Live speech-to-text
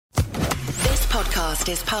podcast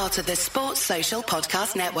is part of the Sports Social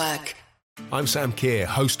Podcast Network. I'm Sam Keir,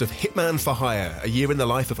 host of Hitman for Hire, a year in the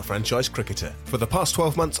life of a franchise cricketer. For the past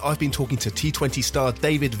 12 months, I've been talking to T20 star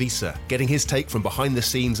David Visa, getting his take from behind the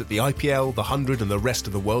scenes at the IPL, the 100 and the rest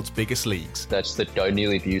of the world's biggest leagues. That's the don't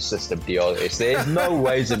nearly view system deal. There's no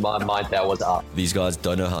ways in my mind that was up. These guys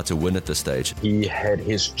don't know how to win at this stage. He had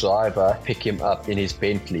his driver pick him up in his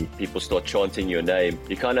Bentley. People start chanting your name.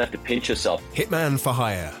 You kind of have to pinch yourself. Hitman for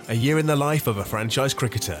Hire, a year in the life of a franchise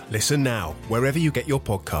cricketer. Listen now, wherever you get your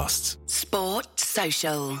podcasts. Sport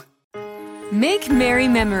Social. Make merry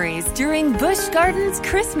memories during Busch Gardens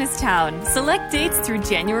Christmas Town. Select dates through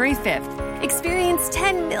January 5th. Experience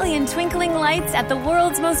 10 million twinkling lights at the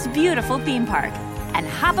world's most beautiful theme park. And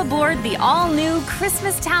hop aboard the all-new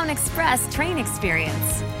Christmas Town Express train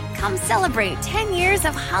experience. Come celebrate 10 years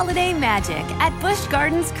of holiday magic at Busch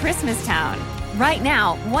Gardens Christmas Town. Right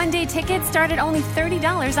now, one-day tickets start at only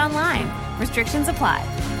 $30 online. Restrictions apply.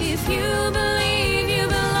 If you believe you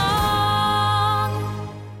belong.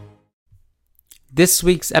 This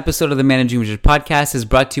week's episode of the Managing Madrid podcast is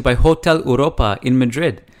brought to you by Hotel Europa in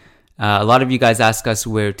Madrid. A lot of you guys ask us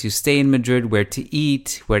where to stay in Madrid, where to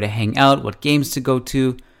eat, where to hang out, what games to go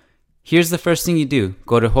to. Here's the first thing you do.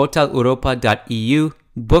 Go to hoteleuropa.eu,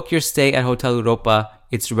 book your stay at Hotel Europa.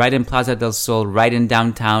 It's right in Plaza del Sol, right in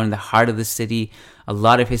downtown, in the heart of the city. A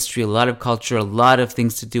lot of history, a lot of culture, a lot of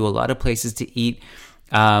things to do, a lot of places to eat.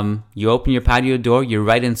 You open your patio door, you're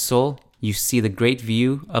right in Sol. You see the great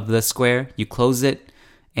view of the square, you close it,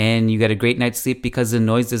 and you get a great night's sleep because the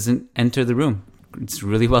noise doesn't enter the room. It's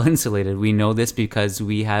really well insulated. We know this because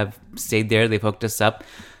we have stayed there. They've hooked us up.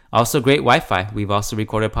 Also, great Wi-Fi. We've also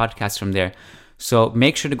recorded podcasts from there. So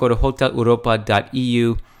make sure to go to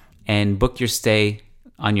hoteleuropa.eu and book your stay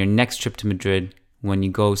on your next trip to Madrid when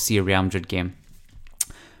you go see a Real Madrid game.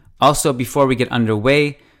 Also, before we get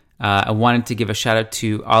underway, I wanted to give a shout out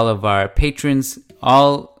to all of our patrons.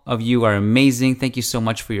 All of you are amazing. Thank you so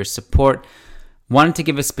much for your support. Wanted to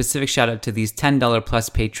give a specific shout out to these $10 plus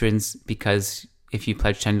patrons because if you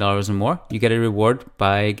pledge $10 or more, you get a reward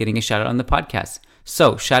by getting a shout out on the podcast.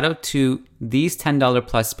 So shout out to these $10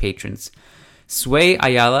 plus patrons: Sway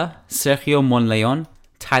Ayala, Sergio Monleon,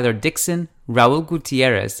 Tyler Dixon, Raul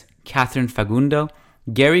Gutierrez, Catherine Fagundo,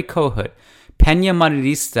 Gary Kohut, Peña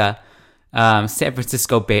Madridista, San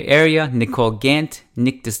Francisco Bay Area, Nicole Gant,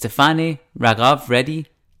 Nick DeStefane, Raghav Reddy,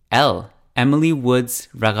 Emily Woods,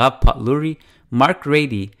 Raghav Patluri, Mark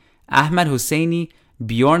Rady, Ahmed Hosseini,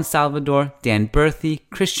 Bjorn Salvador, Dan Berthy,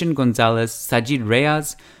 Christian Gonzalez, Sajid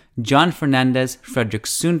Reyes, John Fernandez, Frederick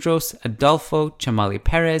Sundros, Adolfo Chamali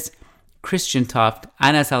Perez, Christian Toft,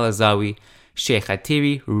 Anas Alazawi, Sheikh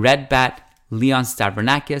Atiri, Red Bat, Leon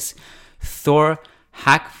Stavronakis, Thor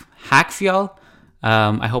Hackfjall.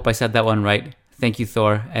 I hope I said that one right. Thank you,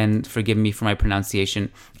 Thor, and forgive me for my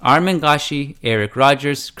pronunciation. Armin Gashi, Eric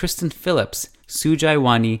Rogers, Kristen Phillips, Sujai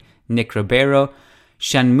Wani, Nick Ribeiro,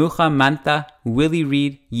 Shanmucha Mantha, Willie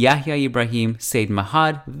Reed, Yahya Ibrahim, Said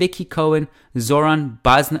Mahad, Vicky Cohen, Zoran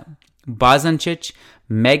Bazanchich,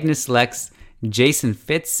 Magnus Lex, Jason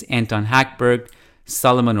Fitz, Anton Hackberg,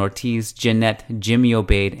 Solomon Ortiz, Jeanette, Jimmy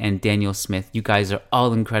Obaid, and Daniel Smith. You guys are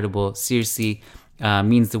all incredible. Seriously,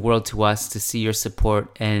 means the world to us to see your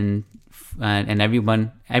support and every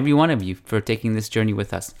one of you for taking this journey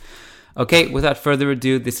with us. Okay, without further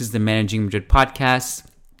ado, this is the Managing Madrid podcast,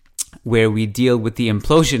 where we deal with the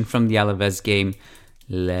implosion from the Alaves game.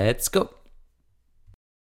 Let's go.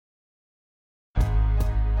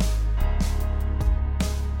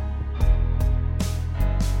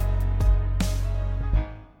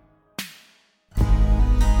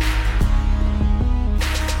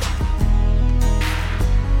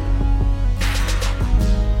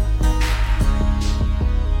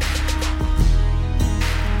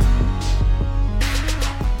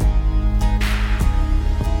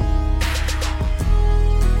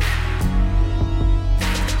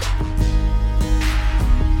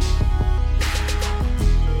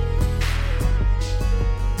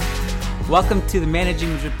 Welcome to the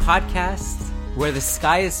Managing Madrid podcast, where the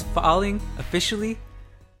sky is falling officially,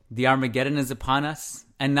 the Armageddon is upon us,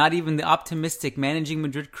 and not even the optimistic Managing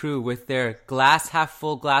Madrid crew with their glass half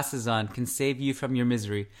full glasses on can save you from your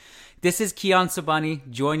misery. This is Kian Sobani.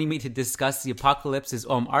 Joining me to discuss the apocalypse is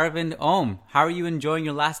Om Arvind. Om, how are you enjoying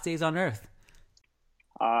your last days on Earth?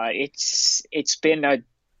 It's been a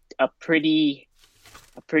pretty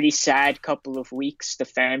sad couple of weeks. The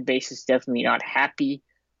fan base is definitely not happy.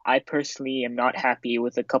 I personally am not happy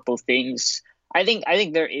with a couple of things. I think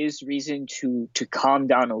there is reason to calm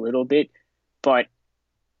down a little bit, but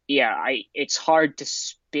yeah, it's hard to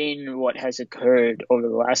spin what has occurred over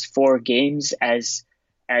the last 4 games as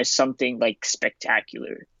as something like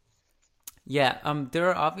spectacular. Yeah, there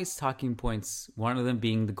are obvious talking points. One of them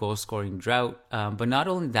being the goal scoring drought, but not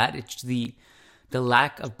only that, it's the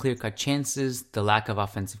lack of clear cut chances, the lack of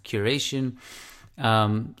offensive curation,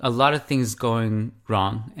 a lot of things going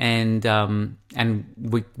wrong, and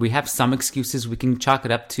we have some excuses we can chalk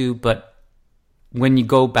it up to, but when you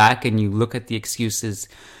go back and you look at the excuses,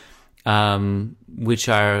 which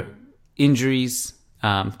are injuries,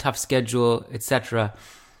 tough schedule, etc.,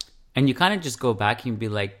 and you kind of just go back and be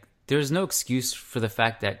like, there's no excuse for the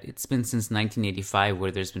fact that it's been since 1985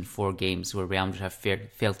 where there's been 4 games where Real Madrid have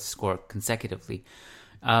failed to score consecutively.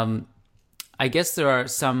 I guess there are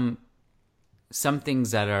some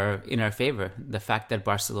things that are in our favor. The fact that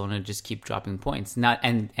Barcelona just keep dropping points,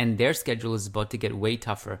 and their schedule is about to get way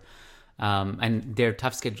tougher, and their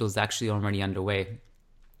tough schedule is actually already underway.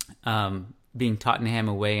 Being Tottenham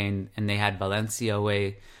away, and they had Valencia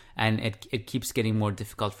away, and it keeps getting more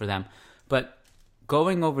difficult for them. But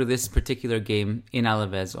going over this particular game in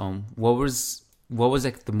Alaves, what was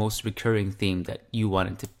like the most recurring theme that you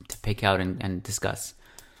wanted to pick out and discuss?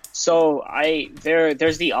 So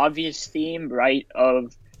there's the obvious theme, right,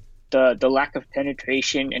 of the lack of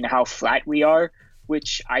penetration and how flat we are,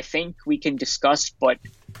 which I think we can discuss, but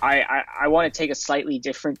I want to take a slightly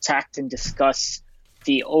different tact and discuss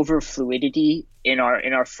the over fluidity in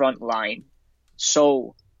our front line.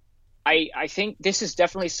 So I think this is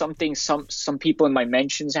definitely something some people in my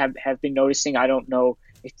mentions have been noticing. I don't know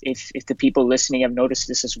if the people listening have noticed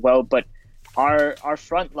this as well, but our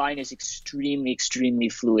front line is extremely, extremely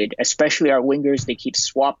fluid, especially our wingers. They keep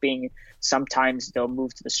swapping. Sometimes they'll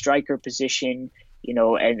move to the striker position,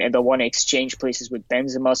 and they'll want to exchange places with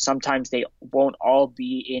Benzema. Sometimes they won't all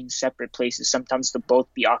be in separate places. Sometimes they'll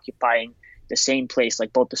both be occupying the same place,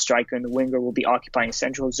 like both the striker and the winger will be occupying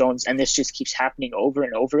central zones, and this just keeps happening over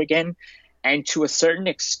and over again. And to a certain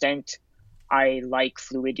extent, I like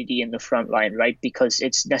fluidity in the front line, right? Because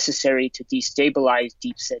it's necessary to destabilize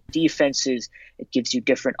deep set defenses. It gives you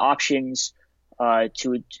different options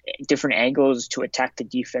to different angles to attack the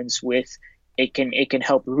defense with. It can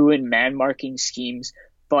help ruin man marking schemes,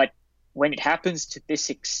 but when it happens to this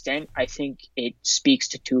extent, I think it speaks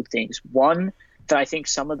to 2 things. One, that I think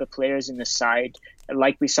some of the players in the side,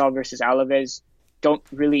 like we saw versus Alaves, don't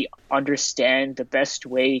really understand the best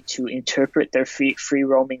way to interpret their free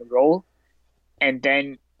roaming role. And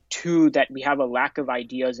then 2, that we have a lack of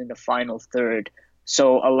ideas in the final third.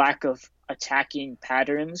 So a lack of attacking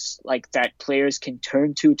patterns like that players can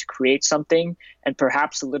turn to create something, and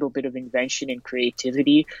perhaps a little bit of invention and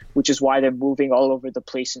creativity, which is why they're moving all over the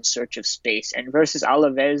place in search of space. And versus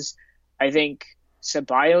Alaves, I think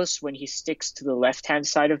Ceballos, when he sticks to the left-hand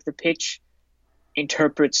side of the pitch,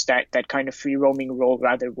 interprets that kind of free-roaming role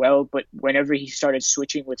rather well. But whenever he started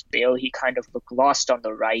switching with Bale, he kind of looked lost on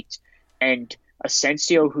the right. And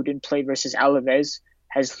Asensio, who didn't play versus Alaves,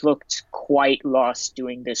 has looked quite lost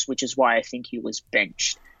doing this, which is why I think he was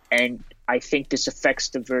benched. And I think this affects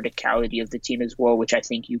the verticality of the team as well, which I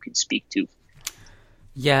think you can speak to.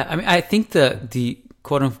 Yeah, I mean, I think the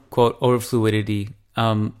quote-unquote over-fluidity,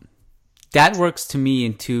 that works to me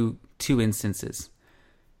in two instances.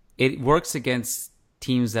 It works against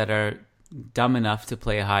teams that are dumb enough to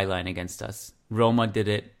play a high line against us. Roma did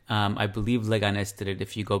it. I believe Leganes did it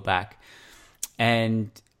if you go back. And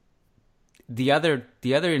the other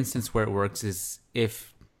instance where it works is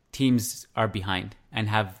if teams are behind and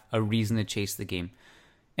have a reason to chase the game.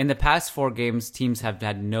 In the past 4 games, teams have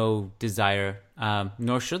had no desire,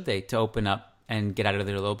 nor should they, to open up and get out of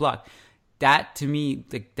their low block. That, to me,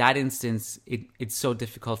 that instance, it's so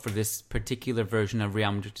difficult for this particular version of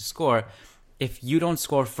Real Madrid to score. If you don't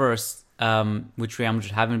score first, which Real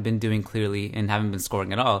Madrid haven't been doing clearly and haven't been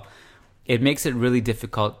scoring at all, it makes it really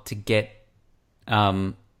difficult to get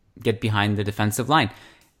behind the defensive line.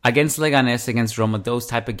 Against Leganes, against Roma, those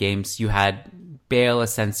type of games, you had Bale,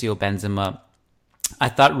 Asensio, Benzema. I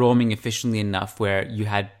thought roaming efficiently enough where you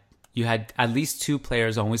had at least 2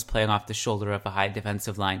 players always playing off the shoulder of a high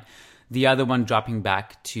defensive line. The other one dropping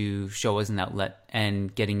back to show as an outlet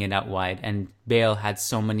and getting it out wide. And Bale had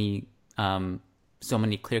so many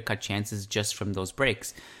clear-cut chances just from those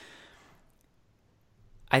breaks.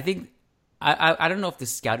 I think, I don't know if the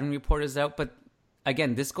scouting report is out, but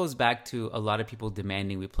again, this goes back to a lot of people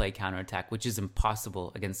demanding we play counterattack, which is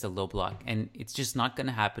impossible against a low block. And it's just not going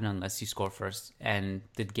to happen unless you score first. And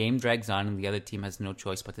the game drags on and the other team has no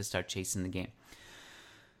choice but to start chasing the game.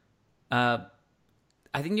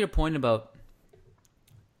 I think your point about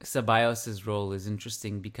Ceballos' role is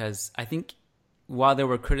interesting because I think while there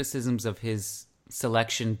were criticisms of his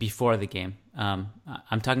selection before the game, I'm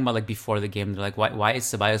talking about like before the game, they're like, why is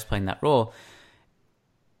Ceballos playing that role?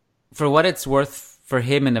 for what it's worth, for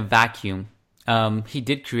him in a vacuum, he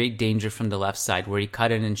did create danger from the left side where he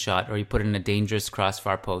cut in and shot, or he put in a dangerous cross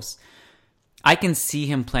far post. I can see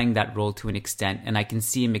him playing that role to an extent, and I can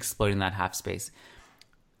see him exploiting that half space.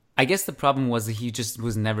 I guess the problem was that he just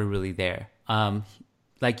was never really there.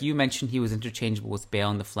 Like you mentioned, he was interchangeable with Bale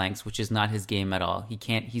on the flanks, which is not his game at all.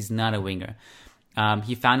 He's not a winger.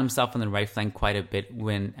 He found himself on the right flank quite a bit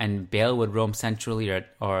and Bale would roam centrally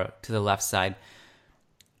or to the left side.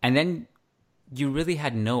 And then you really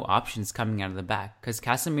had no options coming out of the back, because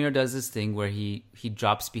Casemiro does this thing where he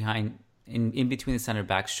drops behind in between the center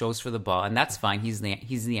backs, shows for the ball, and that's fine. He's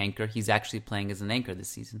the anchor. He's actually playing as an anchor this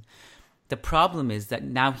season. The problem is that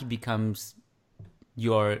now he becomes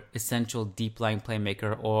your essential deep line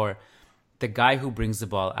playmaker, or the guy who brings the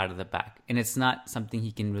ball out of the back. And it's not something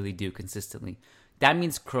he can really do consistently. That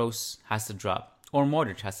means Kroos has to drop, or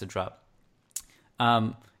Modric has to drop.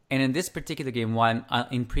 And in this particular game,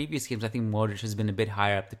 in previous games, I think Modric has been a bit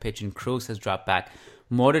higher up the pitch and Kroos has dropped back.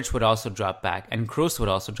 Modric would also drop back and Kroos would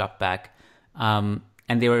also drop back. And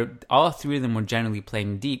all three of them were generally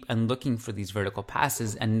playing deep and looking for these vertical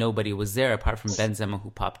passes, and nobody was there apart from Benzema, who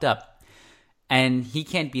popped up. And he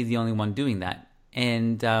can't be the only one doing that.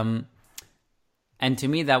 And to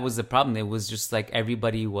me, that was the problem. It was just like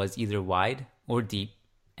everybody was either wide or deep,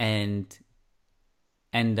 and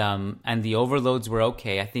the overloads were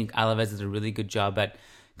okay. I think Alaves did a really good job at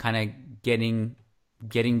kind of getting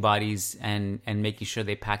bodies and making sure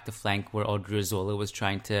they packed the flank where Odriozola was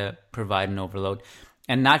trying to provide an overload.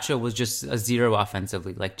 And Nacho was just a zero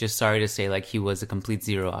offensively. Like, just sorry to say, like, he was a complete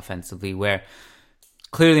zero offensively, where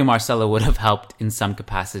clearly Marcelo would have helped in some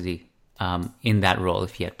capacity in that role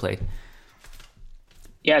if he had played.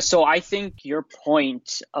 Yeah, so I think your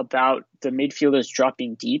point about the midfielders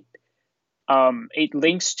dropping deep, it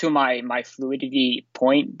links to my fluidity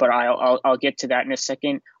point, but I'll get to that in a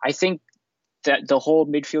second. I think that the whole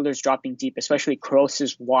midfielders dropping deep, especially Kroos,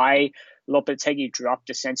 is why Lopetegui dropped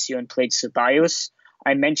Asensio and played Ceballos.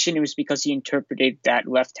 I mentioned it was because he interpreted that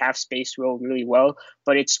left half space role really well,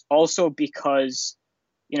 but it's also because,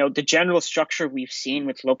 the general structure we've seen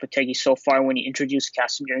with Lopetegui so far when he introduced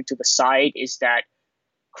Casemiro into the side is that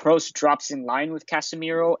Kroos drops in line with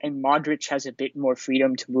Casemiro and Modric has a bit more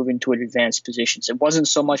freedom to move into advanced positions. It wasn't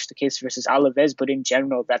so much the case versus Alaves, but in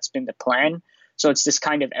general, that's been the plan. So it's this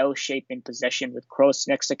kind of L shape in possession with Kroos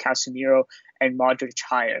next to Casemiro and Modric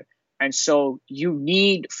higher. And so you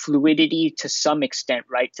need fluidity to some extent,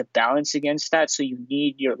 right, to balance against that. So you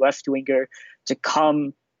need your left winger to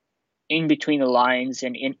come in between the lines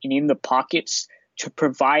and in the pockets to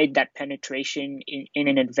provide that penetration in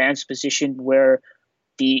an advanced position where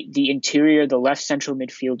the interior, the left central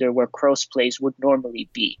midfielder where Kroos plays would normally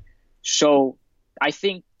be. So I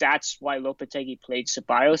think that's why Lopetegui played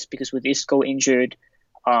Ceballos, because with Isco injured,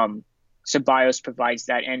 Ceballos provides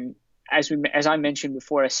that. And as I mentioned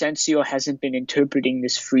before, Asensio hasn't been interpreting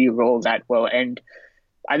this free role that well. And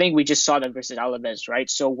I think we just saw that versus Alaves, right?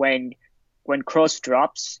 So when Kroos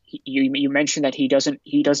drops, you mentioned that he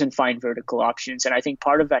doesn't find vertical options. And I think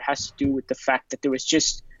part of that has to do with the fact that there was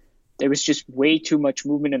just way too much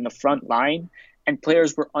movement in the front line, and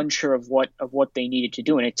players were unsure of what they needed to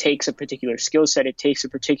do. And it takes a particular skill set. It takes a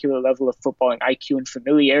particular level of footballing IQ and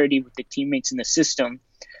familiarity with the teammates in the system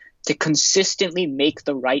to consistently make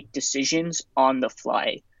the right decisions on the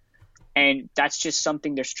fly. And that's just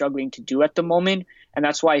something they're struggling to do at the moment. And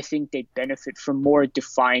that's why I think they benefit from more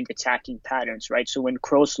defined attacking patterns, right? So when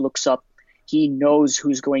Kroos looks up, he knows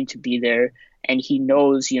who's going to be there, and he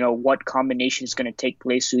knows, what combination is going to take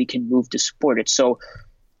place so he can move to support it. So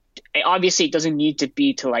obviously it doesn't need to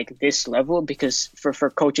be to like this level, because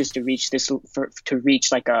for coaches to reach this, to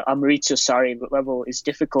reach like a Maurizio Sarri level is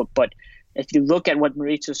difficult. But if you look at what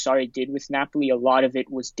Maurizio Sarri did with Napoli, a lot of it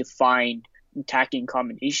was defined attacking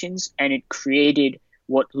combinations, and it created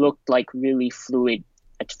what looked like really fluid,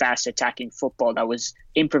 fast attacking football that was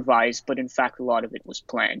improvised, but in fact a lot of it was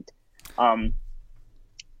planned.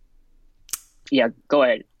 Yeah, go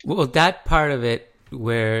ahead. Well, that part of it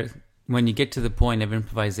where when you get to the point of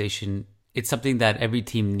improvisation, it's something that every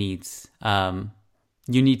team needs. You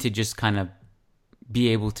need to just kind of be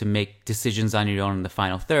able to make decisions on your own in the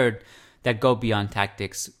final third that go beyond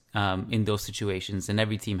tactics in those situations. And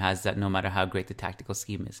every team has that, no matter how great the tactical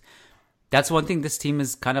scheme is. That's one thing this team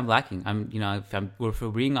is kind of lacking. If we're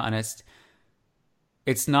being honest,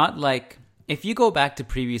 it's not like, if you go back to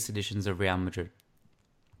previous editions of Real Madrid,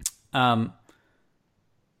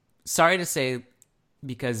 sorry to say,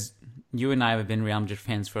 because you and I have been Real Madrid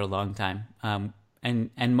fans for a long time,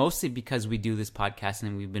 and mostly because we do this podcast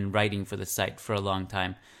and we've been writing for the site for a long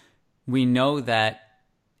time, we know that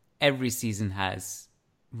every season has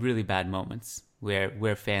really bad moments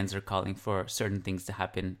where fans are calling for certain things to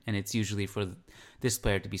happen, and it's usually for this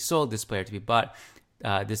player to be sold, this player to be bought,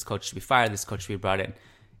 this coach to be fired, this coach to be brought in.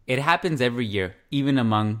 It happens every year, even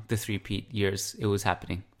among the three-peat years it was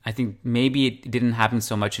happening. I think maybe it didn't happen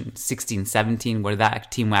so much in 16, 17, where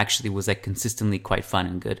that team actually was like consistently quite fun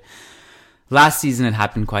and good. Last season, it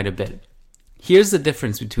happened quite a bit. Here's the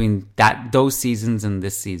difference between those seasons and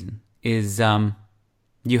this season is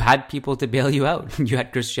you had people to bail you out. You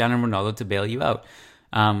had Cristiano Ronaldo to bail you out.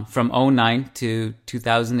 From 2009 to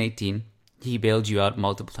 2018, he bailed you out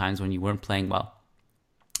multiple times when you weren't playing well.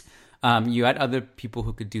 You had other people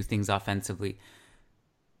who could do things offensively.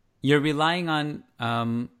 You're relying on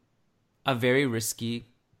a very risky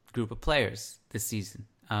group of players this season.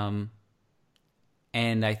 And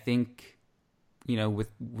I think,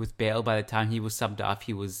 with Bale, by the time he was subbed off,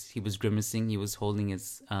 he was grimacing. He was holding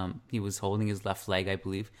his left leg, I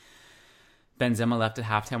believe. Benzema left at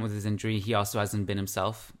halftime with his injury. He also hasn't been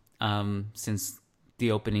himself since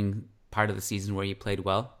the opening part of the season where he played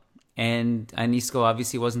well. And Isco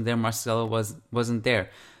obviously wasn't there. Marcelo wasn't there.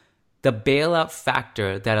 The bailout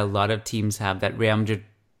factor that a lot of teams have that Real Madrid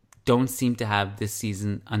don't seem to have this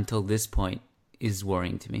season until this point is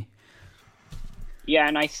worrying to me. Yeah,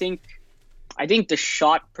 and I think the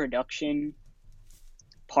shot production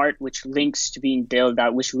part, which links to being bailed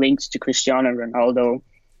out, which links to Cristiano Ronaldo,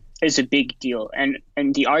 is a big deal.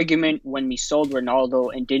 And the argument when we sold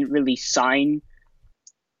Ronaldo and didn't really sign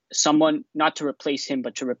someone, not to replace him,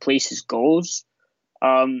 but to replace his goals,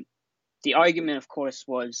 the argument, of course,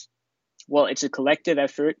 was, well, it's a collective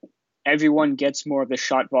effort. Everyone gets more of the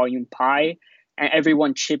shot volume pie, and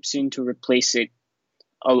everyone chips in to replace it,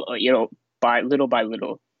 by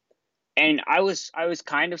little. And I was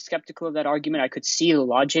kind of skeptical of that argument. I could see the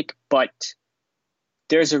logic, but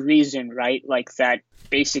there's a reason, right? Like that,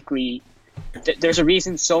 basically, there's a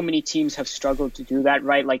reason so many teams have struggled to do that,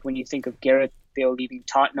 right? Like when you think of Gareth Bale leaving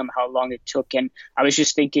Tottenham, how long it took. And I was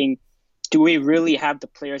just thinking, do we really have the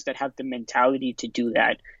players that have the mentality to do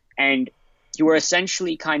that? And you were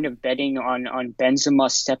essentially kind of betting on Benzema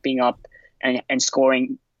stepping up and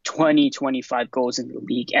scoring 20, 25 goals in the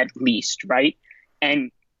league at least, right?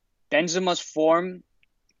 And Benzema's form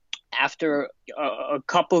after a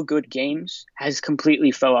couple good games has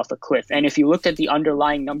completely fell off a cliff. And if you looked at the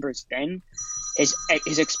underlying numbers then, his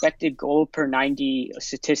expected goal per 90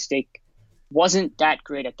 statistic wasn't that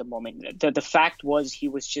great at the moment. The fact was he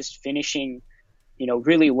was just finishing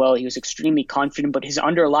really well. He was extremely confident, but his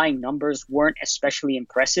underlying numbers weren't especially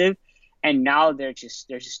impressive. And now they're just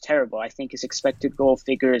terrible. I think his expected goal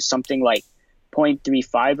figure is something like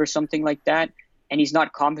 0.35 or something like that. And he's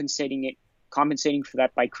not compensating for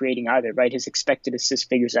that by creating either, right? His expected assist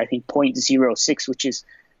figures, I think 0.06,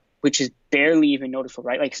 which is barely even noticeable,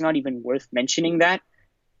 right? Like it's not even worth mentioning that.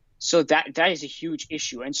 So that is a huge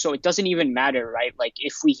issue. And so it doesn't even matter, right? Like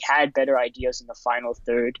if we had better ideas in the final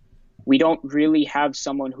third, we don't really have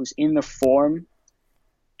someone who's in the form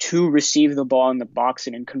to receive the ball in the box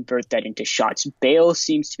and then convert that into shots. Bale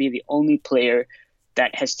seems to be the only player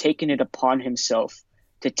that has taken it upon himself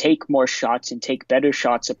to take more shots and take better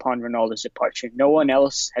shots upon Ronaldo's departure. No one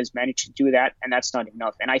else has managed to do that, and that's not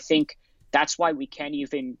enough. And I think that's why we can't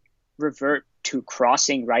even revert to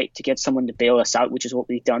crossing right to get someone to bail us out, which is what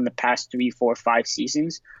we've done the past 3, 4, 5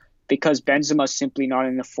 seasons, because Benzema's simply not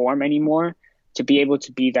in the form anymore to be able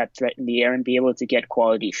to be that threat in the air and be able to get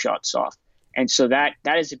quality shots off. And so that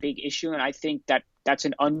is a big issue, and I think that's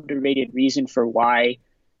an underrated reason for why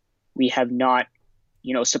we have not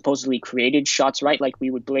supposedly created shots, right? Like we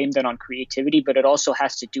would blame that on creativity, but it also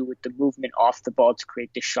has to do with the movement off the ball to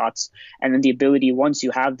create the shots, and then the ability, once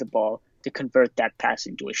you have the ball, to convert that pass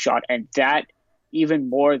into a shot. And that, even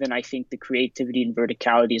more than I think the creativity and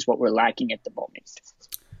verticality, is what we're lacking at the moment.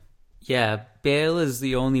 Yeah, Bale is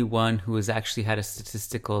the only one who has actually had a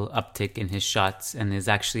statistical uptick in his shots and is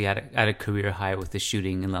actually at a career high with the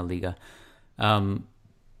shooting in La Liga.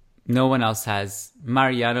 No one else has.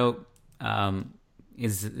 Mariano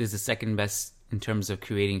is the second best in terms of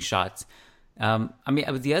creating shots. The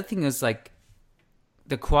other thing is like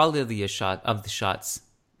the quality of the shots,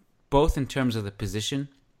 both in terms of the position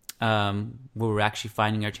where we're actually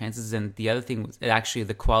finding our chances, and the other thing was actually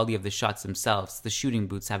the quality of the shots themselves. The shooting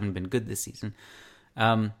boots haven't been good this season,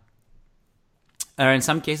 or in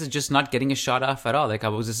some cases just not getting a shot off at all. Like I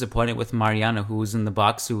was disappointed with Mariano, who was in the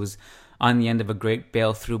box, who was on the end of a great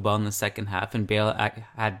Bale through ball in the second half, and Bale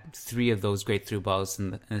had 3 of those great through balls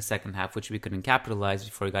in the second half, which we couldn't capitalize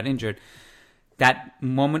before he got injured. That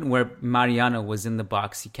moment where Mariano was in the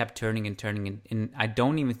box, he kept turning, and I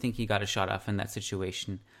don't even think he got a shot off in that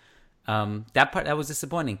situation. That was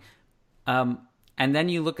disappointing. And And then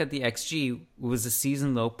you look at the XG, it was a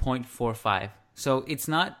season low 0.45. So it's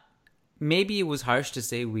not, maybe it was harsh to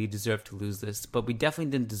say we deserve to lose this, but we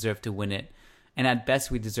definitely didn't deserve to win it. And at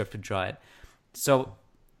best, we deserve to draw it. So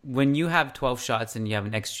when you have 12 shots and you have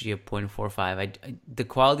an XG of 0.45, the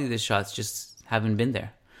quality of the shots just haven't been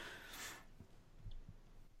there.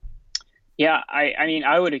 Yeah, I mean,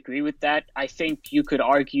 I would agree with that. I think you could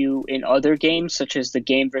argue in other games, such as the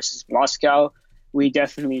game versus Moscow, we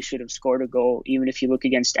definitely should have scored a goal, even if you look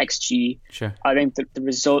against XG. Sure. I think the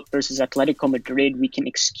result versus Atletico Madrid, we can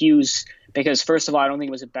excuse, because first of all, I don't think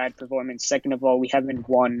it was a bad performance. Second of all, we haven't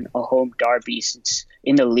won a home derby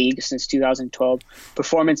in the league since 2012.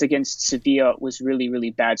 Performance against Sevilla was really,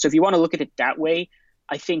 really bad. So if you want to look at it that way,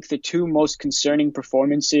 I think the two most concerning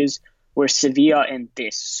performances were Sevilla and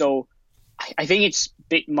this. So I think it's a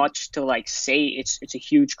bit much to say it's a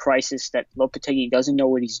huge crisis that Lopetegui doesn't know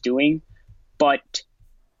what he's doing, but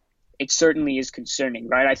it certainly is concerning,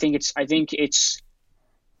 right? I think it's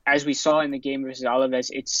as we saw in the game versus Alaves,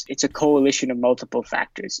 it's a coalition of multiple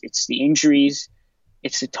factors. It's the injuries,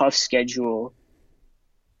 it's the tough schedule.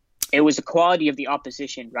 It was the quality of the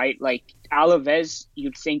opposition, right? Like Alaves,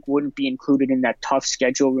 you'd think wouldn't be included in that tough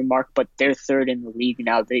schedule remark, but they're third in the league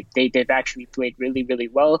now. They've actually played really, really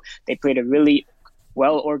well. They played a really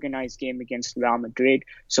well-organized game against Real Madrid.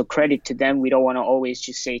 So credit to them. We don't want to always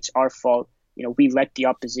just say it's our fault. We let the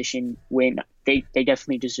opposition win. They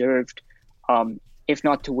definitely deserved, if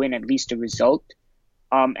not to win, at least a result.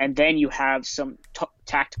 And then you have some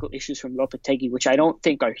tactical issues from Lopetegui, which I don't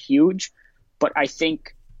think are huge, but I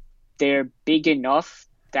think they're big enough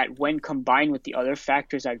that when combined with the other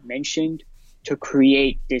factors I've mentioned to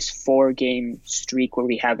create this 4-game streak where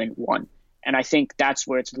we haven't won. And I think that's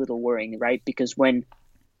where it's a little worrying, right? Because when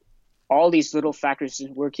all these little factors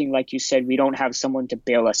are working, like you said, we don't have someone to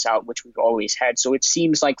bail us out, which we've always had. So it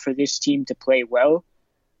seems like for this team to play well,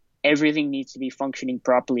 everything needs to be functioning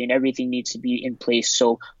properly and everything needs to be in place.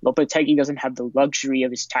 So Lopetegui doesn't have the luxury of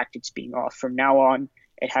his tactics being off. From now on,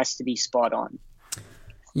 it has to be spot on.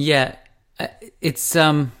 Yeah, it's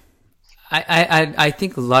I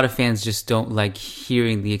think a lot of fans just don't like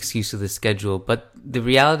hearing the excuse of the schedule, but the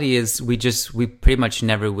reality is we pretty much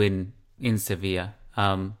never win in Sevilla,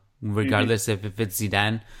 regardless if it's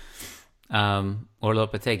Zidane or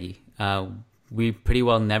Lopetegui. We pretty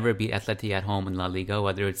well never beat Atleti at home in La Liga,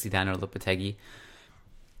 whether it's Zidane or Lopetegui.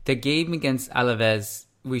 The game against Alaves,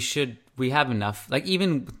 we have enough. Like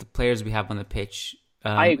even with the players we have on the pitch.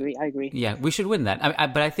 I agree. Yeah, we should win that.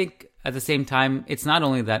 But I think at the same time, it's not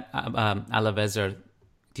only that Alaves are,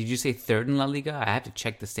 did you say third in La Liga? I have to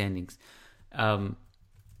check the standings. I'm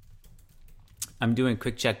doing a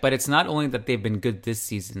quick check. But it's not only that they've been good this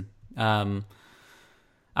season. Alaves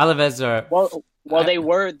are... Well, they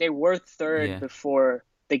were third before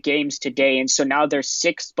the games today. And so now they're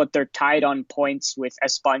sixth, but they're tied on points with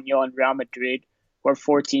Espanyol and Real Madrid, who are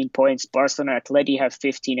 14 points. Barcelona and Atleti have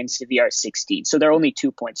 15 and Sevilla are 16. So they're only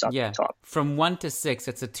 2 points off the top. From 1 to 6,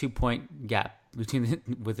 it's a 2-point gap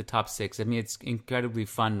with the top 6. I mean, it's incredibly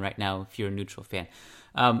fun right now if you're a neutral fan.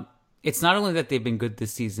 It's not only that they've been good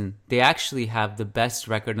this season, they actually have the best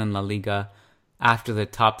record in La Liga after the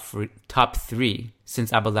top 3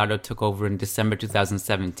 since Abelardo took over in December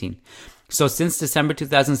 2017. So since December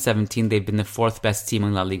 2017, they've been the 4th best team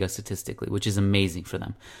in La Liga statistically, which is amazing for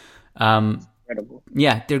them. Incredible.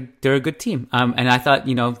 Yeah, they're a good team. And I thought,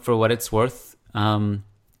 for what it's worth, there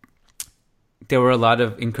were a lot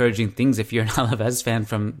of encouraging things if you're an Alaves fan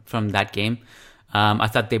from that game. I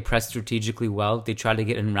thought they pressed strategically well. They tried to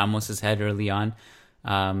get in Ramos's head early on,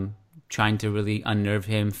 trying to really unnerve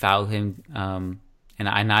him, foul him. And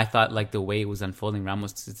I thought like the way it was unfolding,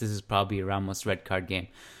 this is probably a Ramos red card game.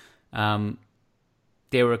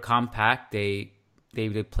 They were compact. They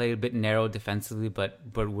played a bit narrow defensively, but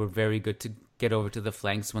were very good to get over to the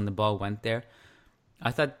flanks when the ball went there.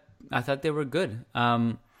 I thought they were good.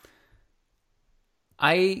 I'm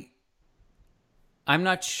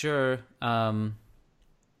not sure.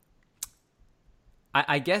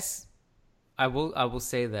 I guess I will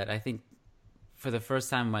say that I think for the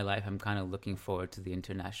first time in my life, I'm kind of looking forward to the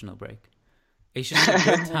international break. It should be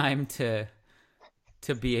a good time to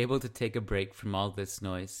be able to take a break from all this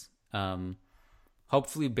noise.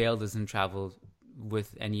 Hopefully Bale doesn't travel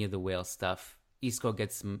with any of the Wales stuff. Isco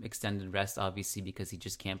gets some extended rest, obviously, because he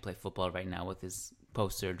just can't play football right now with his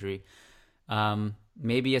post-surgery.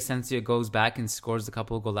 Maybe Asensio goes back and scores a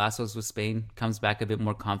couple of golazos with Spain, comes back a bit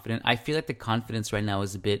more confident. I feel like the confidence right now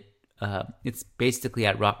is a bit, it's basically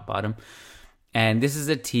at rock bottom. And this is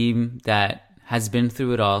a team that has been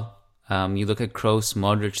through it all. You look at Kroos,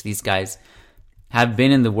 Modric, these guys. have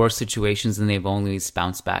been in the worst situations and they've only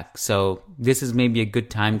bounced back. So this is maybe a good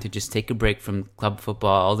time to just take a break from club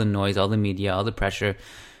football, all the noise, all the media, all the pressure,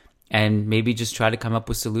 and maybe just try to come up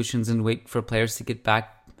with solutions and wait for players to get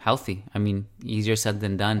back healthy. I mean, easier said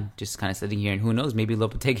than done, just kind of sitting here, and who knows, maybe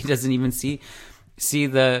Lopetegui doesn't even see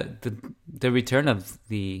the return of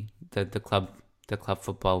the club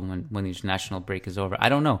football when the international break is over. I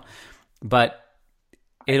don't know, but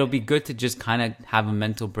it'll be good to just kind of have a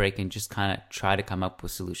mental break and just kind of try to come up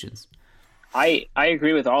with solutions. I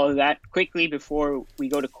agree with all of that. Quickly, before we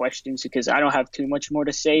go to questions, because I don't have too much more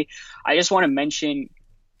to say, I just want to mention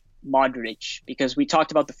Modric, because we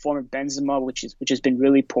talked about the form of Benzema, which has been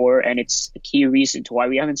really poor, and it's a key reason to why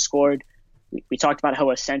we haven't scored. We talked about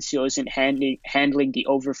how Asensio isn't handling the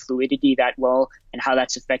over fluidity that well, and how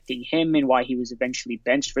that's affecting him, and why he was eventually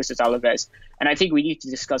benched versus Alaves. And I think we need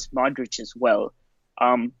to discuss Modric as well.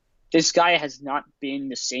 This guy has not been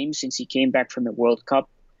the same since he came back from the World Cup.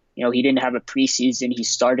 You know, he didn't have a preseason. He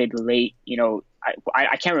started late. You know,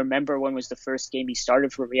 I can't remember when was the first game he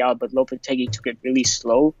started for Real, but Lopetegui took it really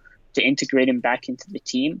slow to integrate him back into the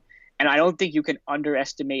team. And I don't think you can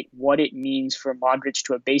underestimate what it means for Modric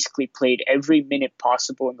to have basically played every minute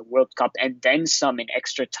possible in the World Cup and then some in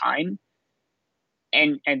extra time.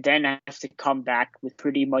 And then have to come back with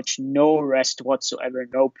pretty much no rest whatsoever,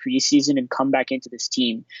 no preseason, and come back into this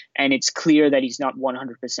team. And it's clear that he's not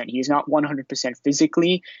 100%. He's not 100%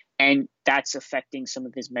 physically, and that's affecting some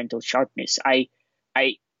of his mental sharpness. I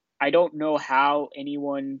don't know how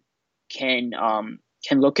anyone can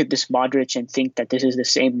look at this Modric and think that this is the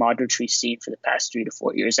same Modric we've seen for the past 3 to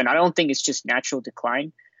 4 years. And I don't think it's just natural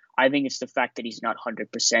decline. I think it's the fact that he's not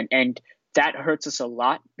 100%. And that hurts us a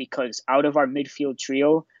lot, because out of our midfield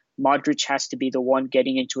trio, Modric has to be the one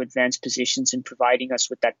getting into advanced positions and providing us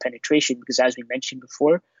with that penetration, because as we mentioned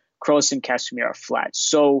before, Kroos and Casemiro are flat.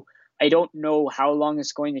 So I don't know how long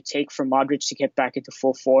it's going to take for Modric to get back into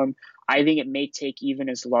full form. I think it may take even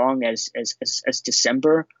as long as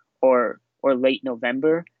December or late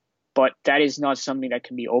November, but that is not something that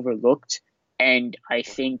can be overlooked. And I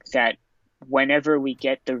think that whenever we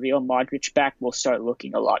get the real Modric back, we'll start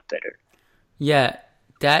looking a lot better. Yeah,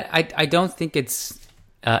 that I don't think it's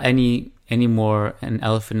any more an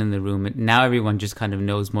elephant in the room. Now everyone just kind of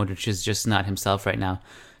knows Modric is just not himself right now.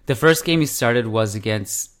 The first game he started was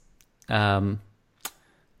against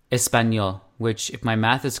Espanyol, which, if my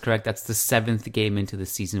math is correct, that's the 7th game into the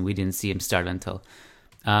season we didn't see him start until.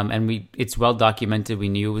 And it's well documented. We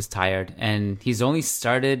knew he was tired, and he's only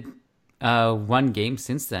started one game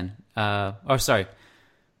since then.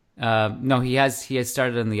 No, he has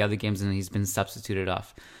started in the other games, and he's been substituted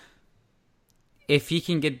off. If he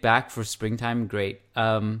can get back for springtime, great.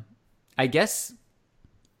 I guess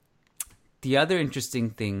the other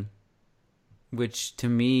interesting thing, which to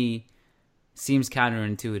me seems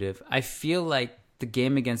counterintuitive, I feel like the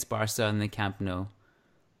game against Barca in the Camp Nou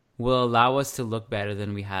will allow us to look better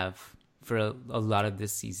than we have for a lot of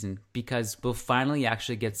this season, because we'll finally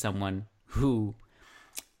actually get someone who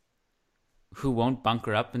won't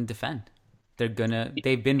bunker up and defend. They've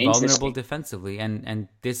been vulnerable defensively, and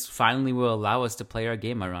this finally will allow us to play our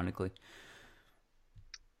game, ironically.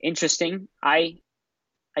 Interesting. I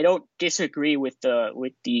don't disagree with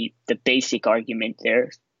the basic argument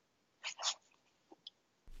there.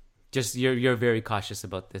 Just you're very cautious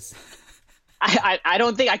about this. I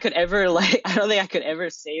don't think I could ever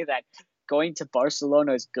say that going to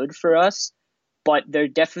Barcelona is good for us, but there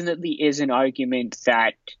definitely is an argument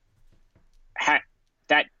that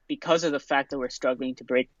that because of the fact that we're struggling to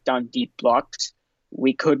break down deep blocks,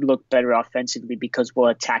 we could look better offensively, because we'll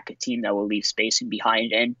attack a team that will leave spacing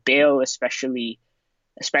behind. And Bale, especially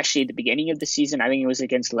at the beginning of the season, I think it was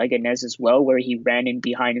against Leganés as well, where he ran in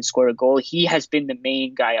behind and scored a goal. He has been the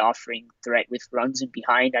main guy offering threat with runs in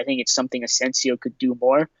behind. I think it's something Asensio could do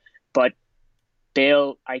more, but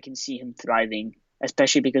Bale, I can see him thriving,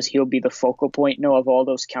 especially because he'll be the focal point of all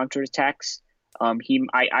those counterattacks. I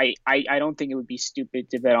don't think it would be stupid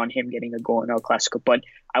to bet on him getting a goal in El Clasico, but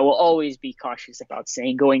I will always be cautious about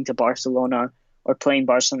saying going to Barcelona or playing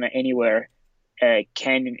Barcelona anywhere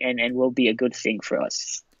can and will be a good thing for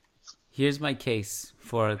us. Here's my case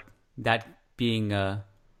for that being a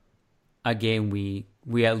game we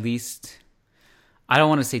at least, I don't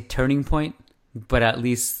want to say turning point, but at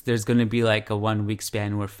least there's going to be like a 1 week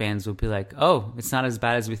span where fans will be like, oh, it's not as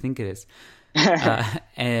bad as we think it is.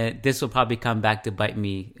 And this will probably come back to bite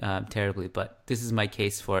me terribly, but this is my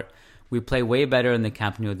case for it. We play way better in the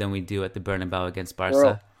Camp Nou than we do at the Bernabeu against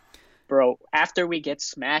Barca. Bro, after we get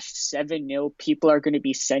smashed 7-0, people are going to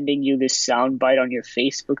be sending you this soundbite on your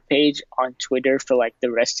Facebook page, on Twitter for like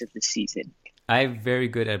the rest of the season. I'm very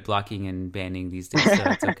good at blocking and banning these days, so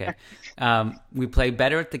it's okay. We play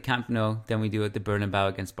better at the Camp Nou than we do at the Bernabeu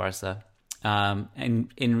against Barca.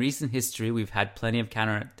 And in recent history, we've had plenty of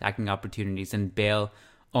counter-attacking opportunities, and Bale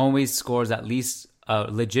always scores at least a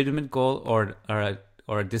legitimate goal or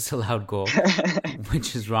a disallowed goal,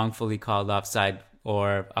 which is wrongfully called offside,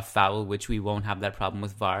 or a foul, which we won't have that problem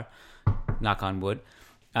with VAR, knock on wood.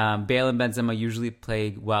 Bale and Benzema usually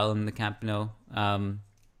play well in the Camp Nou.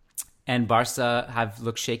 And Barca have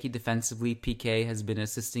looked shaky defensively. Piqué has been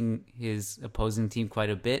assisting his opposing team quite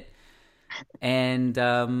a bit. And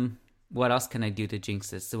what else can I do to jinx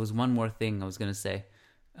this? There was one more thing I was going to say.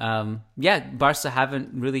 Barca haven't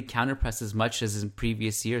really counter-pressed as much as in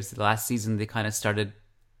previous years. The last season, they kind of started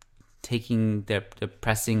taking their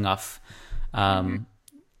pressing off,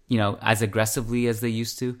 as aggressively as they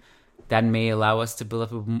used to. That may allow us to build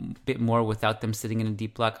up a bit more without them sitting in a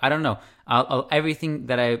deep block. I don't know. Everything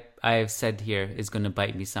that I've said here is going to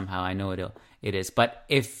bite me somehow. I know it is. But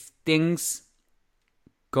if things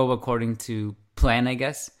go according to plan, I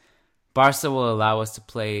guess, Barca will allow us to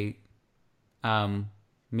play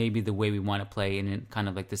maybe the way we want to play in kind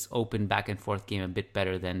of like this open back and forth game a bit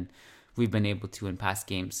better than we've been able to in past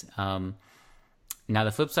games. Now,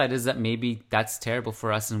 the flip side is that maybe that's terrible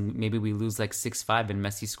for us, and maybe we lose like 6-5 and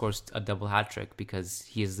Messi scores a double hat-trick because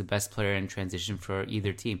he is the best player in transition for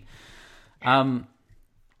either team.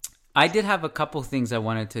 I did have a couple things I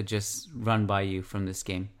wanted to just run by you from this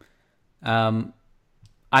game.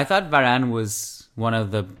 I thought Varane was one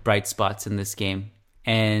of the bright spots in this game.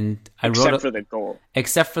 And except for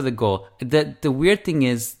the goal. The weird thing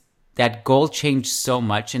is that goal changed so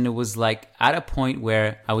much, and it was like at a point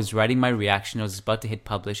where I was writing my reaction, I was about to hit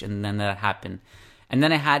publish, and then that happened. And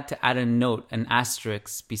then I had to add a note, an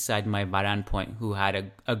asterisk beside my Varane point, who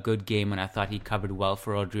had a good game, and I thought he covered well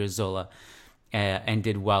for Odriozola and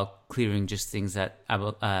did well clearing just things that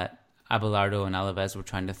Abelardo and Alaves were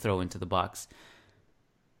trying to throw into the box.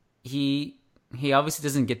 He obviously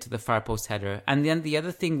doesn't get to the far post header. And then the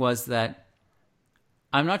other thing was that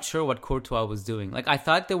I'm not sure what Courtois was doing. Like, I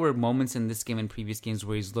thought there were moments in this game and previous games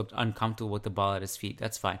where he's looked uncomfortable with the ball at his feet.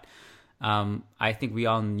 That's fine. I think we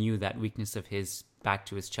all knew that weakness of his back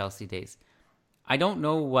to his Chelsea days. I don't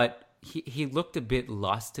know what... He looked a bit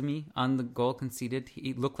lost to me on the goal conceded.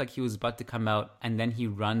 He looked like he was about to come out, and then he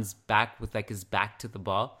runs back with like his back to the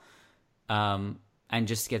ball, and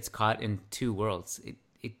just gets caught in two worlds.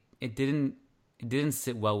 It didn't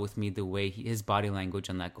sit well with me, the way his body language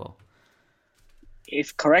on that goal.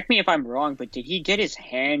 Correct me if I'm wrong, but did he get his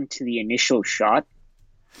hand to the initial shot?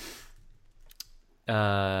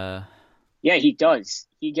 Yeah, he does.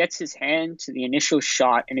 He gets his hand to the initial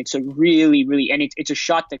shot, and it's a really, and it's a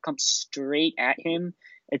shot that comes straight at him.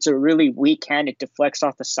 It's a really weak hand. It deflects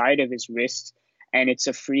off the side of his wrist, and it's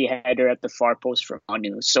a free header at the far post from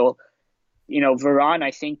Manu. So, Varane,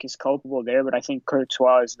 I think, is culpable there, but I think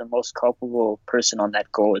Courtois is the most culpable person on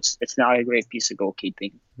that goal. It's not a great piece of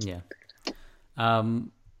goalkeeping. Yeah. A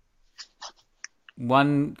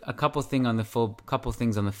couple things on the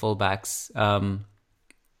fullbacks.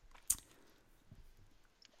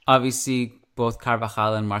 Obviously, both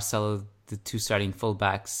Carvajal and Marcelo, the two starting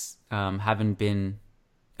fullbacks, haven't been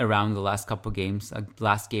around the last couple games,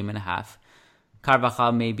 last game and a half.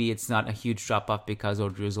 Carvajal, maybe it's not a huge drop-off because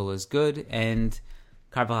Odriozola is good, and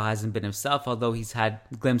Carvajal hasn't been himself, although he's had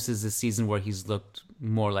glimpses this season where he's looked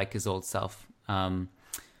more like his old self.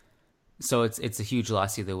 So it's a huge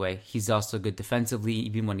loss either way. He's also good defensively,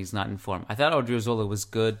 even when he's not in form. I thought Odriozola was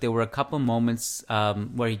good. There were a couple moments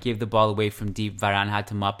where he gave the ball away from deep. Varane had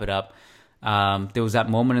to mop it up. There was that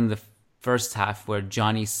moment in the first half where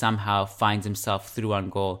Johnny somehow finds himself through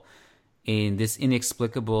on goal in this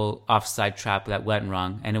inexplicable offside trap that went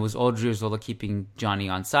wrong. And it was Odriozola keeping Johnny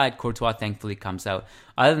onside. Courtois thankfully comes out.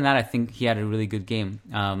 Other than that, I think he had a really good game.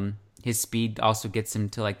 His speed also gets him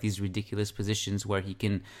to like these ridiculous positions where he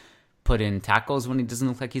can put in tackles when he doesn't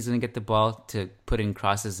look like he's going to get the ball, to put in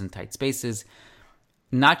crosses in tight spaces.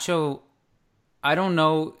 Nacho, I don't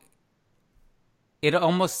know. It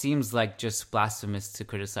almost seems like just blasphemous to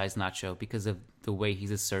criticize Nacho because of the way he's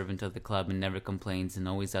a servant of the club and never complains and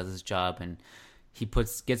always does his job, and he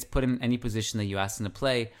gets put in any position that you ask him to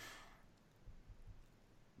play.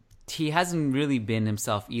 He hasn't really been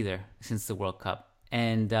himself either since the World Cup,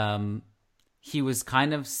 and he was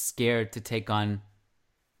kind of scared to take on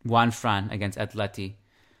Juan Fran against Atleti.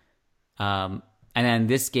 And then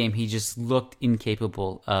this game, he just looked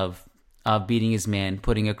incapable of beating his man,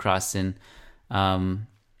 putting a cross in,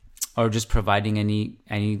 or just providing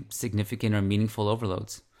any significant or meaningful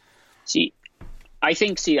overloads. I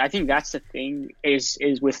think that's the thing is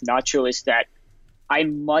with Nacho, is that I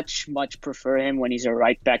much prefer him when he's a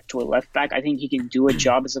right back to a left back. I think he can do a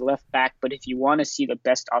job as a left back, but if you want to see the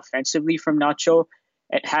best offensively from Nacho,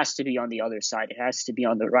 it has to be on the other side. It has to be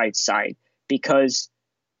on the right side because,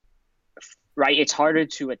 right, it's harder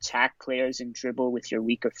to attack players and dribble with your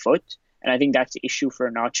weaker foot, and I think that's the issue for